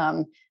or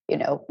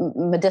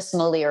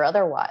medicinally or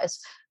otherwise,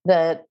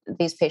 that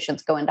these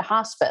patients go into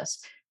hospice.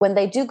 When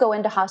they do go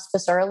into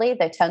hospice early,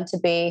 they tend to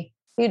be,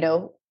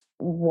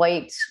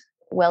 white,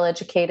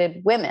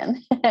 well-educated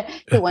women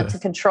who want to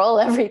control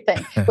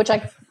everything, which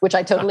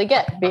I totally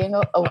get, being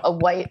a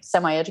white,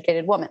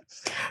 semi-educated woman.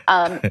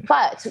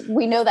 But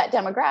we know that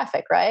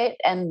demographic, right?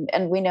 And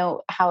we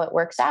know how it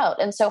works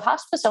out. And so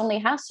hospice only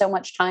has so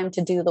much time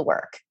to do the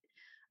work.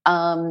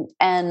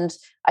 And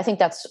I think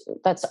that's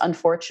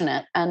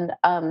unfortunate. And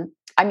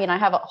I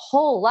have a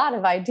whole lot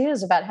of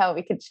ideas about how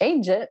we could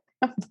change it,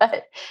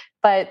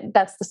 but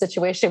that's the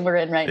situation we're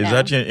in right now. Is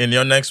that in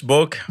your next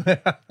book?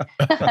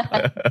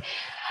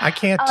 I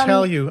can't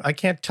tell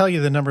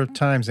you the number of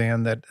times,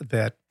 Anne,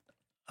 that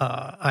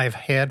I've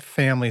had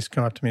families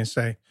come up to me and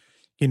say,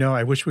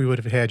 I wish we would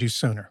have had you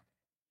sooner.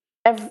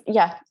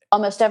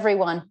 Almost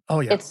everyone. Oh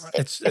yeah,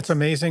 it's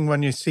amazing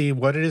when you see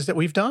what it is that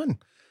we've done,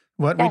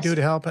 what we do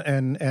to help,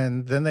 and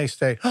then they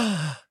say,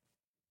 oh,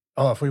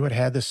 if we would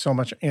have had this so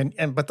much.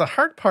 But the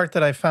hard part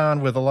that I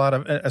found with a lot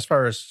of, as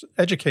far as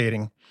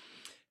educating,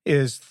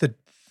 is the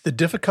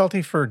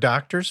difficulty for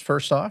doctors,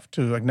 first off,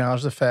 to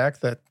acknowledge the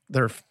fact that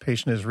their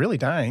patient is really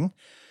dying.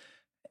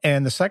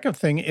 And the second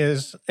thing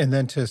is, and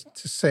then to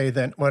say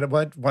then, why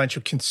don't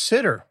you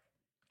consider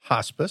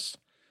hospice?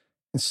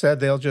 Instead,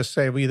 they'll just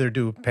say, we either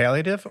do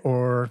palliative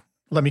or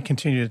let me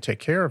continue to take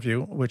care of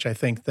you, which I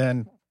think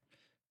then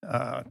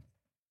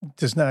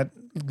does not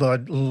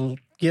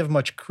give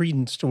much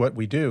credence to what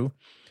we do.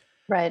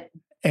 Right.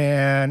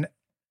 And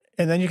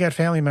then you got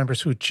family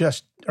members who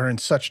just are in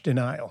such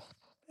denial.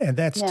 And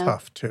that's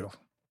tough too.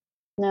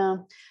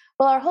 No.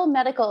 Well, our whole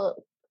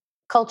medical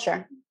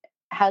culture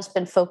has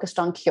been focused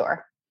on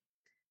cure.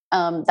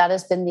 That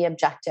has been the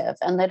objective.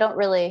 And they don't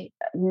really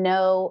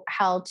know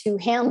how to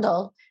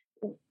handle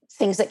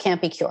things that can't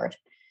be cured.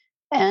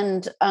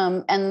 And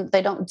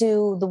they don't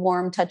do the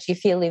warm,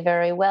 touchy-feely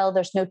very well.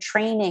 There's no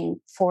training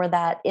for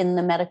that in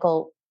the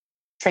medical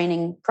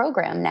training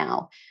program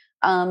now.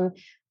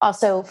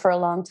 Also, for a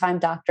long time,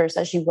 doctors,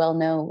 as you well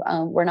know,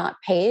 were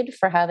not paid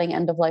for having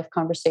end-of-life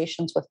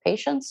conversations with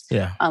patients.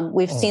 Yeah.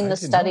 We've seen the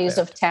studies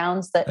of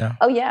towns that,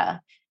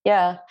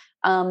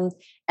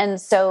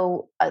 and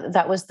so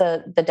that was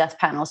the death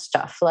panel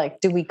stuff.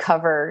 Like, do we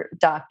cover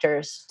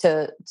doctors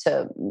to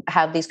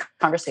have these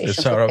conversations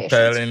with patients?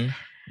 Sarah Palin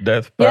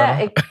death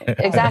panel. Yeah,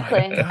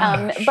 exactly.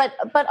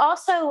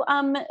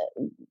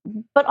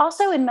 But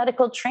also in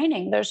medical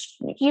training, there's,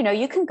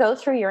 you can go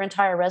through your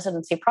entire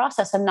residency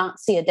process and not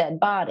see a dead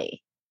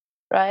body,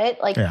 right?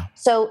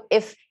 So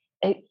if,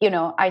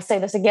 I say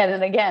this again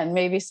and again,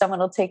 maybe someone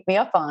will take me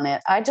up on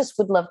it. I just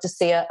would love to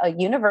see a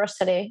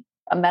university,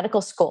 a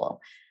medical school,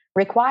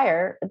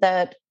 require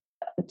that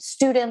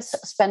students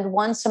spend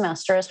 1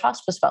 semester as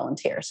hospice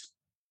volunteers,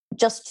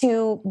 just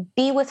to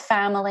be with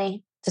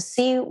family, to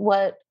see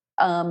what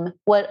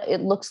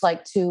it looks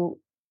like to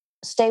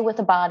stay with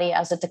the body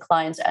as it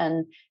declines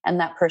and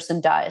that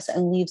person dies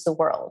and leaves the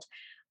world.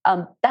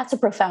 That's a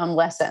profound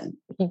lesson.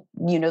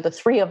 The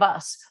 3 of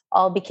us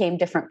all became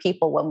different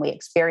people when we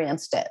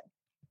experienced it.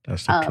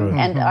 That's the truth.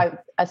 And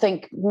I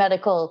think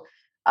medical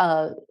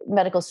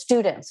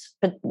students,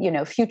 but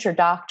future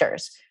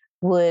doctors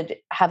would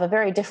have a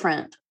very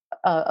different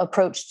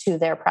approach to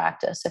their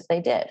practice if they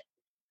did.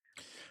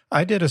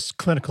 I did a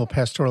clinical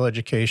pastoral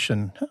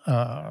education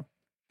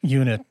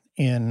unit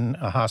in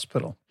a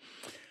hospital.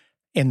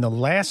 In the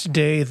last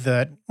day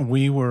that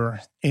we were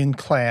in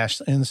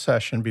class, in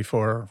session,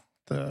 before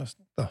the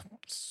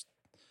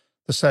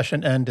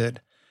session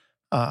ended,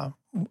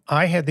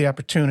 I had the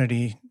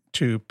opportunity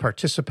to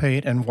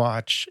participate and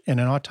watch in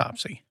an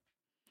autopsy.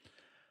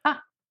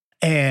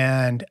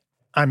 And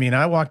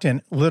I walked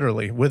in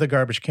literally with a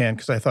garbage can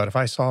because I thought, if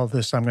I saw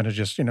this, I'm going to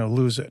just,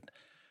 lose it.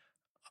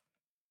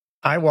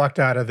 I walked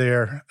out of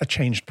there a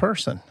changed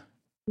person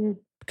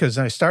because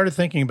I started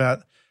thinking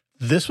about,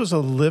 this was a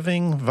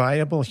living,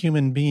 viable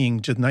human being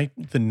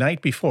the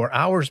night before,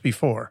 hours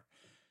before.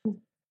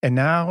 And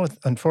now,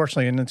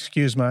 unfortunately, and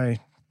excuse my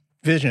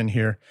vision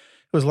here,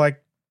 it was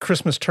like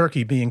Christmas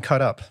turkey being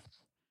cut up.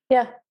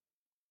 Yeah.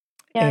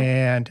 Yeah.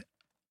 And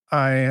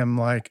I am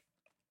like,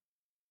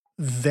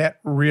 that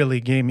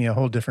really gave me a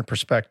whole different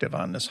perspective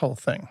on this whole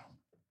thing.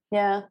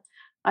 Yeah,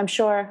 I'm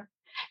sure.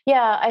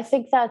 Yeah, I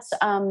think that's,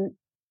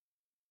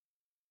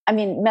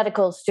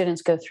 medical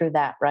students go through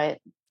that, right?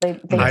 They I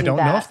do don't know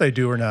that. if they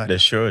do or not. They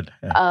should.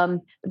 Yeah.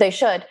 They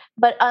should.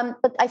 But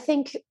I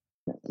think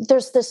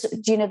there's this,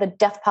 the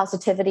death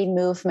positivity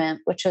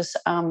movement, which is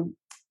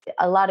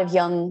a lot of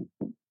young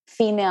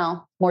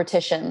female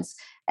morticians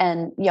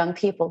and young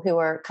people who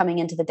are coming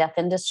into the death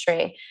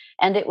industry.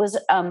 And it was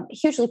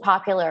hugely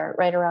popular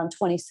right around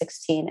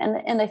 2016,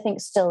 and I think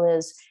still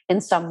is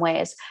in some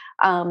ways.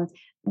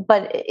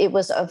 But it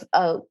was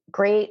a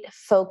great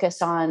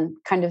focus on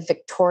kind of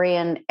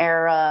Victorian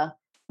era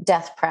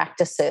death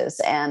practices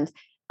and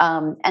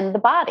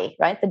the body,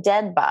 right? The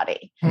dead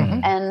body.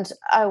 Mm-hmm. And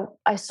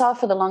I saw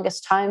for the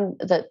longest time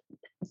that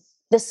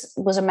this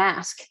was a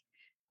mask,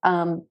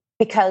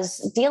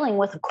 because dealing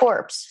with a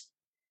corpse,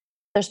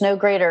 there's no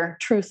greater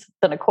truth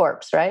than a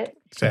corpse, right?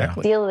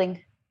 Exactly.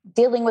 Dealing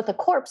with a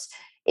corpse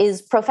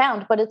is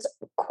profound, but it's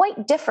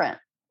quite different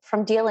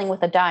from dealing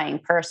with a dying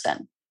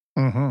person.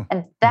 Mm-hmm.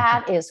 And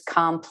that is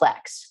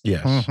complex.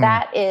 Yes. Mm-hmm.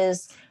 That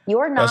is,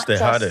 you're not That's the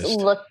just hardest.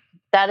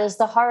 that is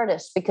the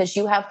hardest, because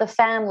you have the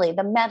family,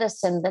 the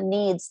medicine, the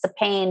needs, the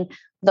pain,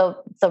 the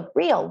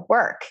real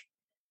work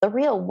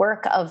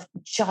of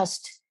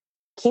just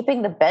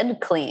keeping the bed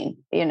clean,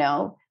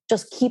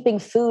 just keeping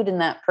food in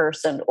that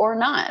person or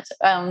not.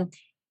 And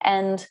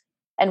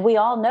we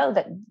all know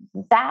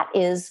that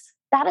is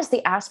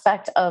the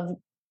aspect of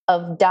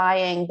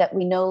dying that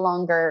we no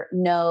longer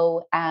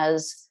know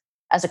as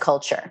a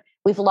culture.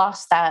 We've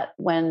lost that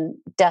when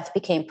death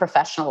became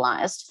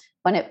professionalized,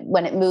 when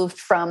it moved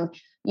from,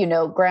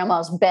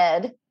 grandma's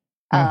bed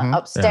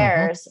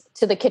upstairs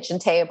to the kitchen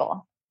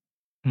table,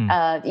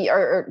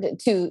 or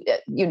to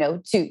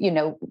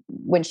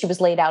when she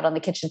was laid out on the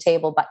kitchen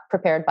table, but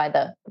prepared by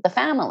the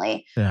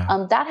family.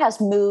 Yeah. That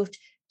has moved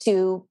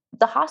to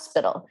the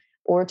hospital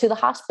or to the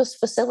hospice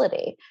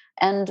facility,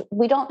 and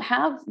we don't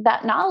have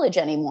that knowledge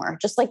anymore.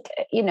 Just like,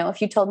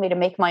 if you told me to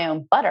make my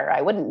own butter,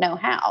 I wouldn't know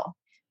how.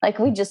 Like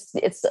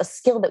it's a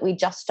skill that we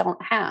just don't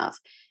have.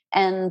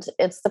 And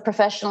it's the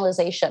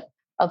professionalization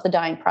of the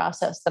dying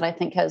process that I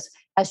think has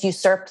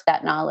usurped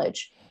that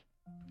knowledge.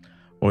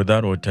 With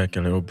that, we'll take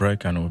a little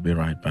break and we'll be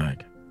right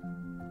back.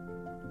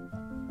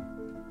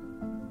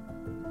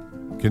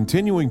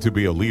 Continuing to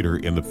be a leader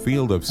in the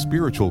field of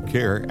spiritual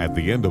care at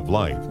the end of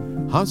life,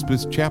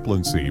 Hospice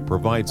Chaplaincy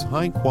provides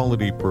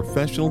high-quality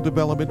professional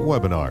development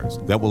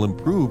webinars that will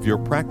improve your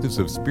practice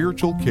of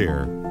spiritual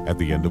care at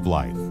the end of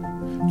life.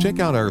 Check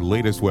out our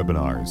latest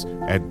webinars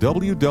at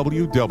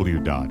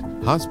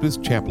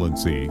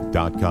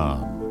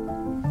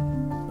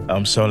www.hospicechaplaincy.com.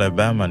 I'm Saul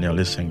Ebam, and you're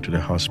listening to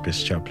the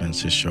Hospice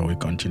Chaplaincy Show. We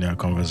continue our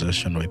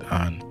conversation with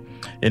Anne.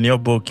 In your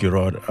book, you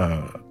wrote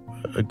a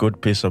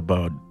good piece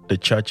about the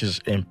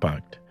church's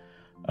impact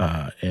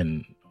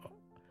in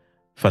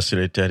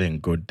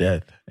facilitating good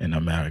death in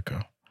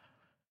America.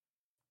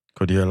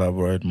 Could you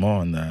elaborate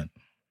more on that?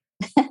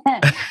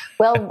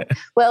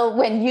 Well,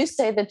 when you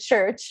say the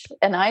church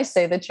and I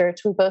say the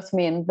church, we both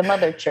mean the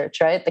mother church,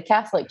 right? The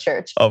Catholic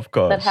Church, of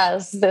course, that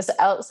has this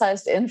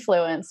outsized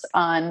influence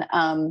on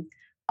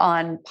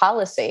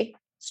policy.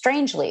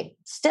 Strangely,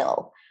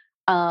 still,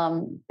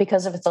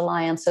 because of its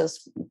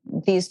alliances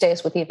these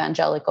days with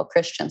evangelical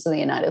Christians in the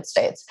United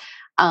States.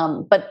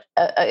 But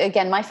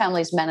again, my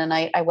family's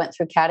Mennonite. I went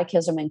through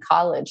catechism in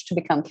college to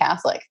become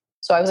Catholic.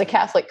 So I was a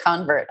Catholic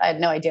convert. I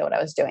had no idea what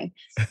I was doing.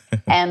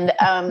 And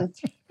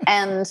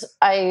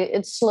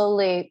it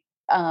slowly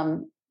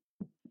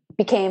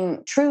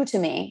became true to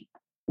me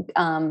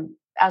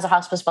as a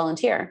hospice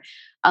volunteer,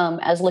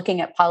 as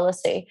looking at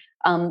policy,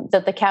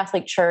 that the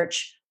Catholic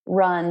Church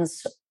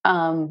runs,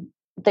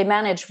 they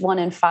manage 1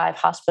 in 5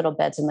 hospital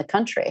beds in the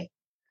country.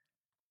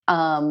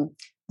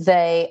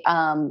 They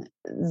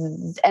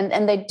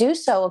do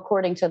so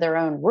according to their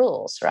own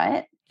rules,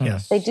 right?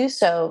 Yes. They do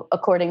so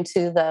according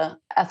to the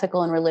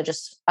ethical and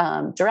religious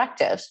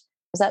directives.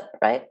 Is that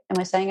right? Am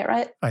I saying it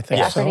right? I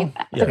think so.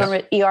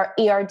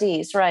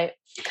 ERDs, right?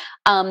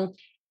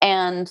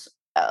 And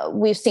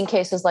we've seen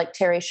cases like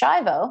Terry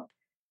Schiavo,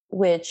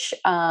 which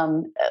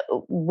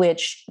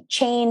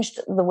changed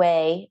the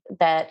way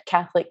that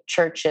Catholic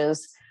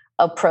churches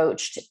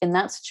approached, in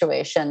that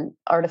situation,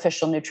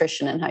 artificial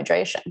nutrition and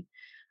hydration.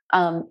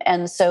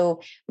 And so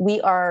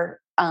we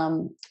are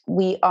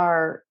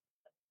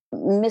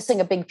missing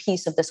a big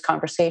piece of this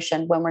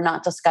conversation when we're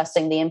not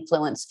discussing the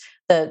influence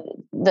that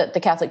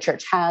the Catholic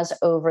Church has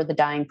over the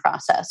dying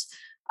process,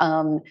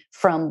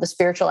 from the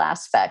spiritual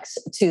aspects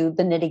to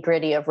the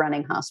nitty-gritty of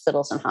running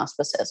hospitals and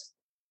hospices.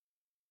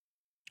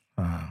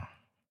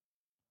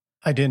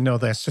 I didn't know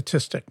that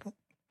statistic.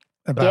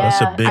 That's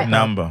a big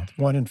number.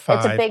 1 in 5.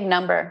 It's a big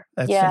number.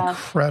 That's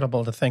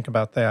incredible to think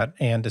about that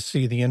and to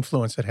see the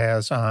influence it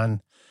has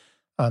on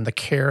the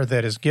care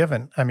that is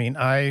given. I mean,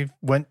 I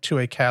went to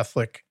a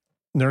Catholic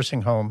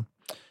nursing home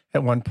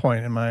at one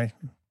point in one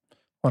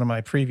of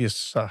my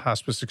previous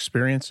hospice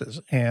experiences,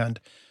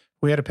 and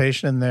We had a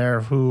patient in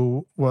there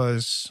who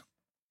was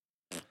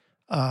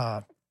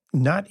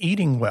not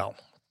eating well.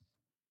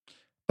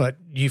 But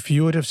if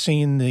you would have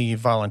seen the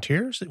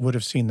volunteers, it would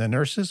have seen the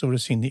nurses, it would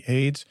have seen the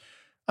aides.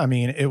 I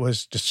mean, it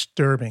was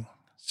disturbing,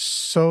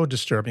 so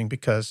disturbing,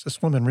 because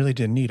this woman really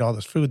didn't eat all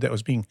this food that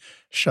was being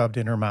shoved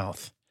in her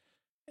mouth.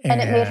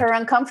 And it made her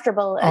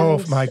uncomfortable. And,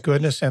 oh my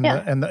goodness! And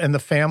the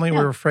family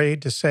were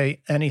afraid to say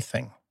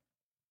anything.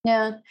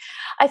 Yeah,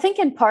 I think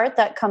in part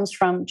that comes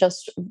from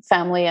just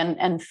family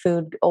and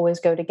food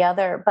always go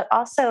together, but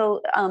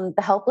also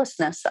the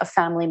helplessness of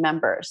family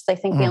members. They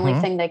think the only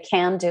thing they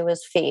can do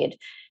is feed.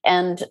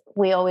 And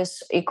we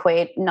always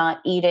equate not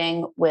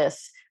eating with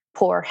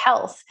poor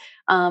health.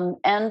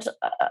 And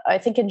I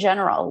think in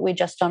general, we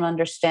just don't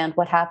understand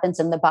what happens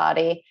in the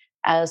body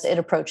as it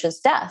approaches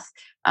death.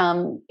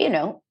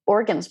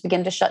 Organs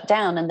begin to shut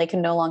down and they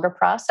can no longer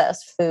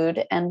process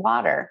food and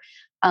water.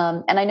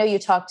 And I know you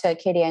talked to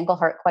Katie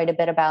Engelhardt quite a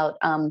bit about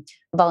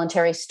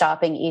voluntary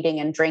stopping eating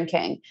and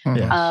drinking.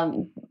 Yes.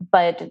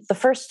 But the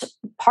first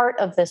part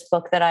of this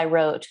book that I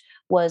wrote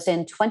was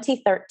in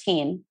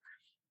 2013.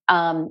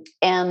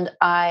 And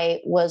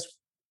I was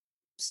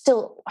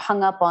still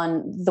hung up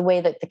on the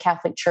way that the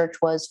Catholic Church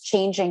was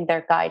changing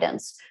their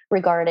guidance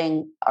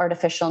regarding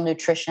artificial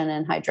nutrition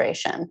and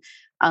hydration.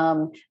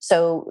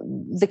 So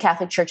the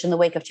Catholic Church, in the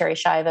wake of Terri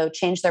Schiavo,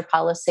 changed their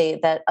policy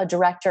that a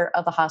director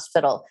of a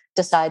hospital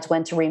decides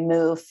when to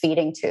remove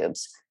feeding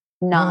tubes,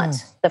 not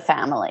the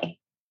family,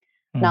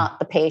 not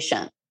the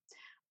patient.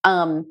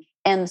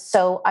 And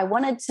so I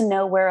wanted to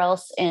know where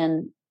else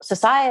in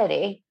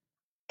society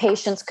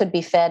patients could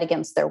be fed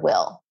against their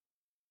will.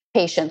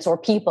 Patients or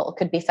people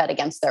could be fed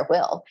against their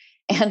will.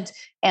 And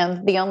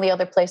the only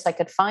other place I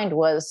could find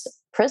was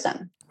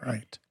prison.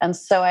 Right. And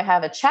so I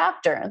have a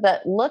chapter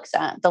that looks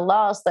at the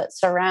laws that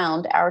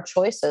surround our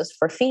choices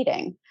for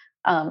feeding,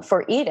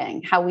 for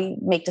eating, how we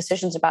make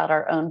decisions about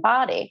our own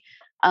body.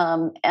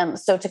 And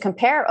so to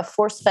compare a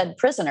force-fed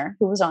prisoner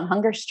who was on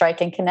hunger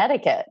strike in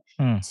Connecticut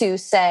to,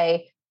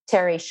 say,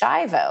 Terri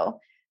Schiavo,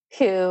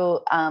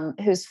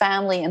 whose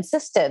family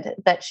insisted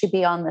that she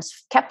be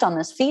kept on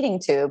this feeding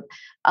tube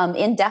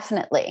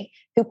indefinitely,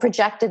 who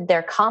projected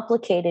their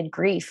complicated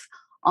grief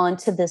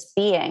onto this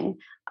being,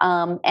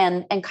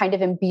 and kind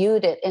of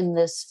imbued it in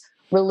this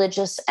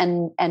religious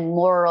and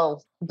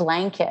moral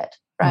blanket,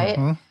 right?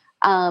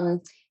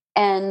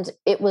 And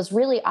it was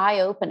really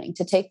eye-opening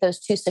to take those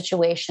two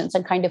situations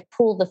and kind of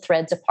pull the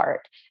threads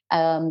apart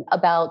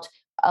about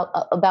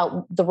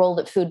the role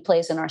that food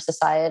plays in our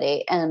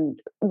society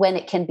and when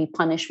it can be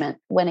punishment,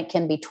 when it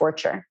can be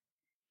torture.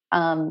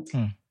 And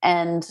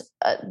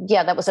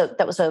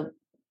that was a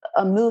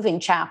moving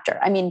chapter.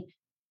 I mean,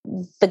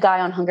 the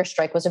guy on hunger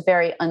strike was a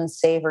very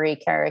unsavory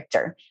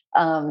character.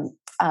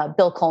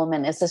 Bill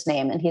Coleman is his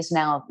name, and he's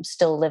now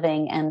still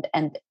living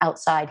and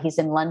outside. He's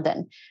in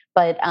London,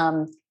 but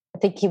I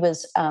think he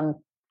was a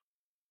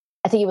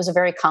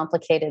very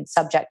complicated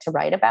subject to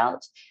write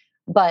about.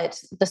 But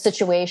the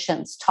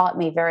situations taught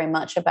me very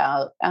much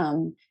about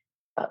how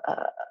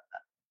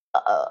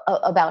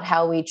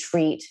we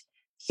treat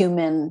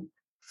human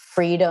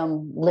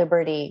freedom,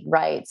 liberty,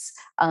 rights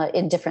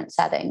in different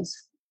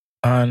settings.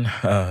 Anne,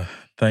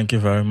 thank you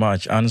very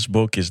much. Anne's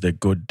book is The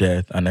Good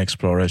Death, an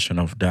exploration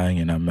of dying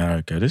in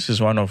America. This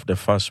is one of the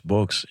first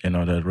books,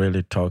 that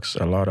really talks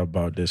a lot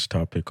about this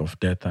topic of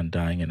death and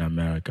dying in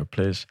America.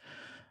 Please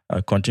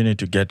continue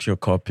to get your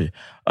copy.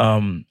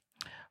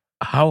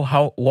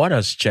 What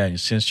has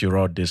changed since you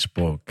wrote this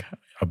book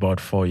about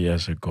 4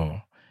 years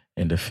ago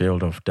in the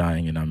field of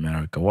dying in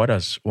America?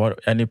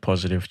 Any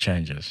positive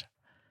changes?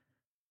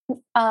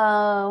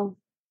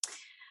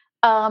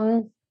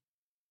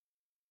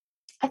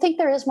 I think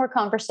there is more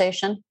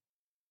conversation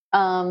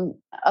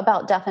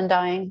about death and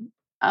dying.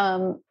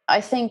 I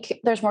think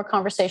there's more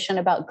conversation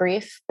about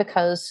grief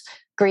because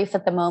grief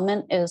at the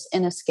moment is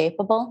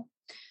inescapable.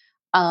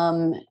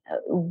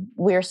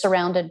 We're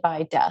surrounded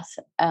by death.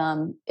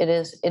 It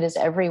is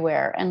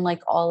everywhere. And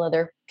like all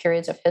other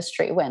periods of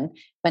history, when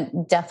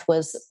death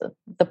was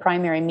the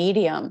primary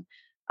medium,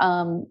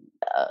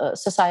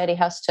 society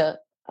has to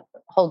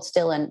hold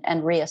still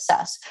and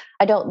reassess.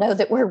 I don't know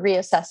that we're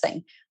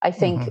reassessing. I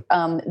think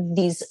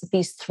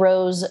these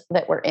throes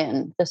that we're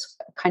in, this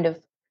kind of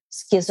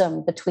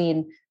schism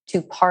between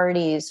two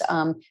parties,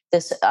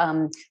 this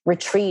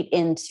retreat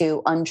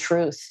into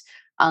untruth,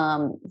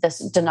 this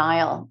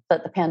denial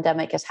that the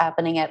pandemic is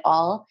happening at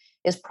all,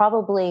 is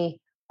probably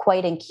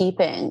quite in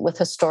keeping with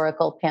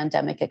historical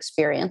pandemic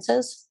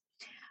experiences.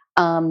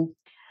 But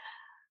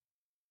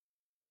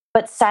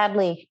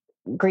sadly,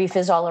 grief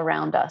is all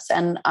around us.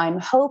 And I'm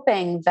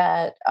hoping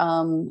that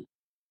the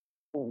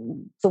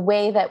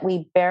way that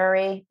we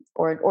bury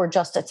or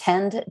just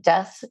attend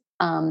death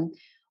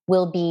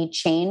will be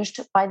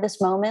changed by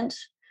this moment,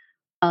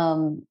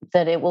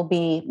 that it will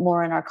be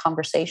more in our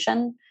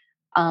conversation.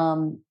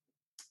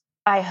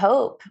 I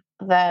hope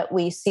that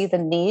we see the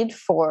need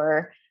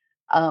for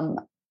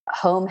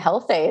home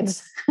health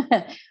aides.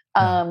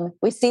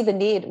 We see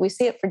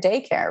it for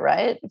daycare,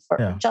 right?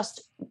 For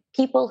just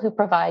people who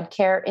provide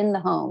care in the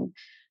home.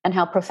 and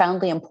how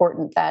profoundly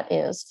important that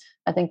is.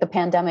 I think the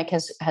pandemic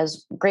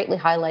has greatly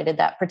highlighted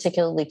that,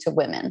 particularly to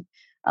women,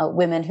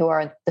 women who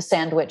are the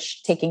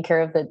sandwich taking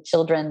care of the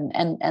children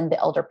and the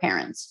elder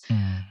parents.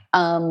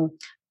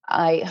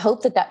 I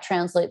hope that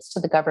translates to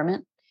the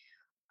government.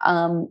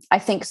 I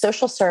think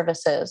social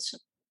services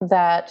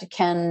that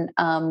can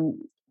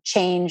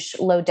change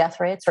low death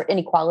rates or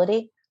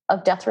inequality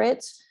of death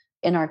rates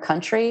in our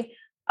country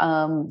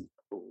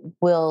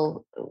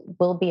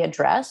will be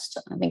addressed.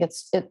 I think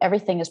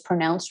everything is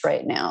pronounced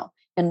right now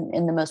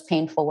in the most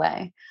painful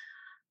way.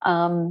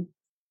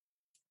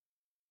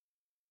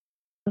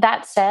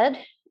 That said,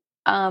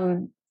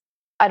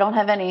 I don't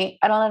have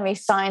any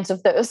signs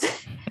of those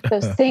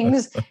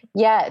things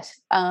yet.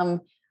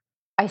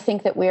 I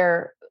think that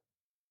we're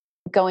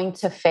going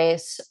to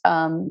face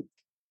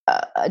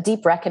a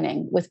deep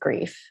reckoning with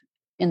grief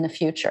in the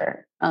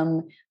future.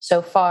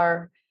 So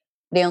far,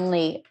 the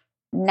only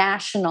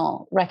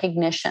national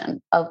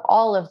recognition of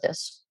all of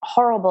this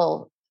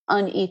horrible,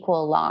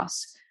 unequal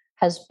loss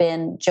has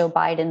been Joe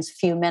Biden's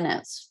few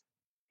minutes.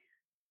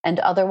 And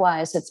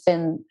otherwise, it's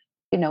been,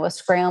 a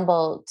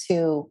scramble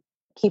to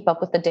keep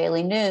up with the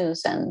daily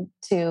news and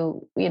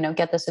to,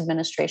 get this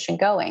administration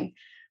going.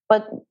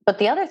 But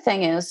the other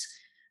thing is,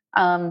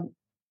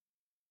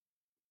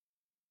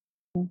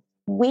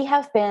 we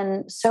have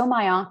been so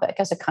myopic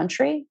as a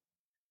country.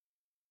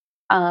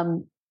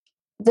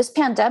 This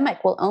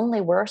pandemic will only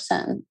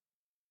worsen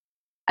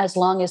as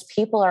long as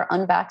people are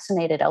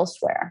unvaccinated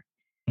elsewhere.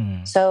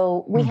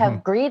 So we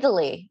have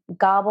greedily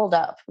gobbled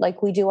up,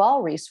 like we do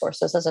all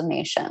resources as a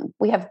nation.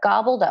 We have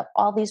gobbled up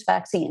all these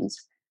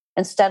vaccines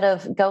instead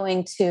of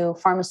going to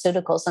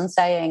pharmaceuticals and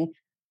saying,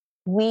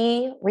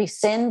 we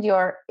rescind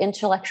your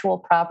intellectual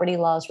property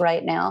laws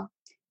right now.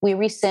 We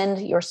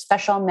rescind your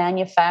special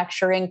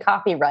manufacturing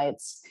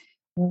copyrights.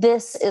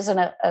 This is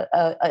a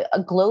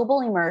global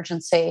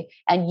emergency,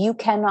 and you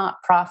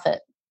cannot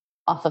profit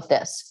off of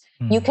this.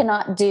 You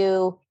cannot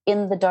do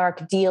in the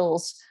dark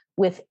deals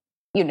with,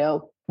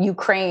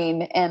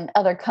 Ukraine and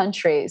other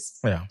countries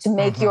to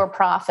make your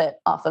profit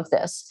off of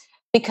this.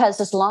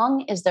 Because as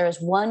long as there is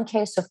one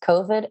case of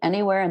COVID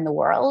anywhere in the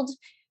world,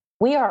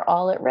 we are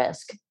all at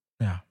risk.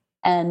 Yeah.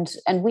 And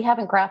we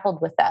haven't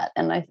grappled with that.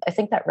 And I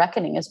think that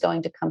reckoning is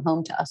going to come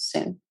home to us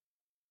soon.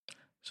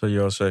 So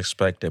you also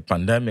expect a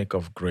pandemic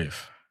of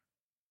grief?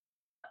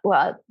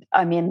 Well,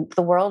 I mean,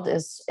 the world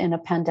is in a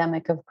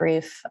pandemic of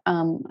grief.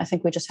 I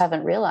think we just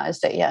haven't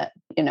realized it yet.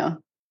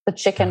 The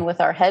chicken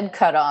with our head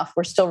cut off,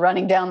 we're still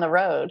running down the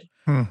road.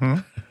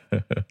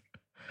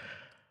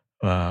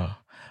 Wow.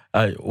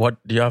 Do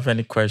you have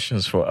any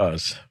questions for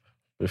us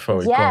before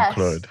we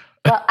conclude?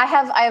 Well, I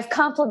have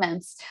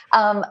compliments.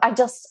 I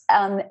just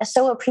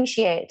so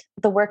appreciate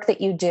the work that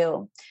you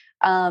do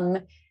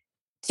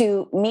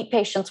to meet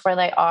patients where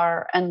they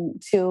are and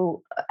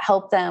to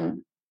help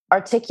them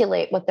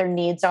articulate what their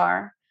needs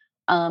are,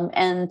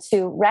 and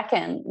to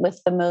reckon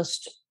with the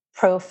most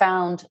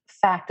profound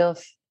fact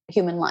of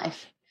human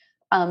life.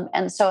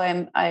 And so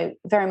I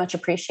very much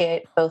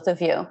appreciate both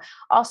of you.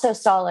 Also,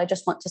 Saul, I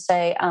just want to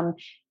say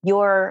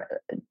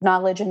your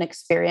knowledge and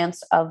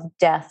experience of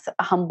death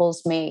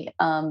humbles me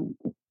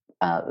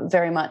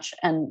very much.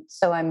 And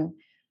so I'm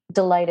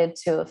delighted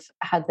to have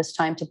had this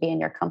time to be in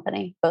your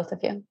company, both of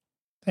you.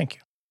 Thank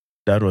you.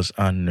 That was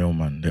Anne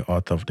Neumann, the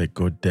author of The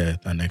Good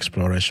Death, An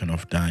Exploration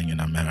of Dying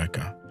in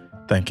America.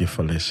 Thank you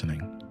for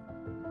listening.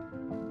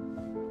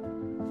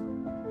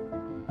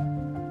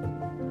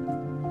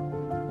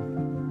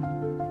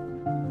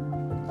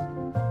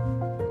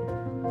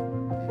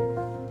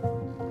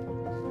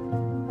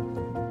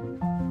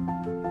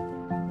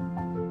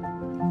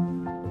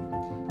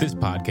 This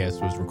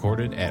podcast was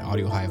recorded at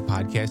Audio Hive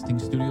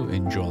Podcasting Studio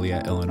in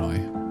Joliet,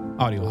 Illinois.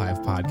 Audio Hive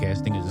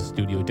Podcasting is a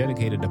studio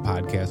dedicated to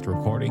podcast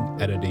recording,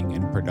 editing,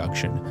 and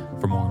production.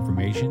 For more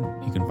information,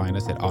 you can find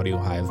us at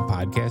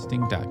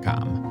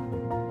audiohivepodcasting.com.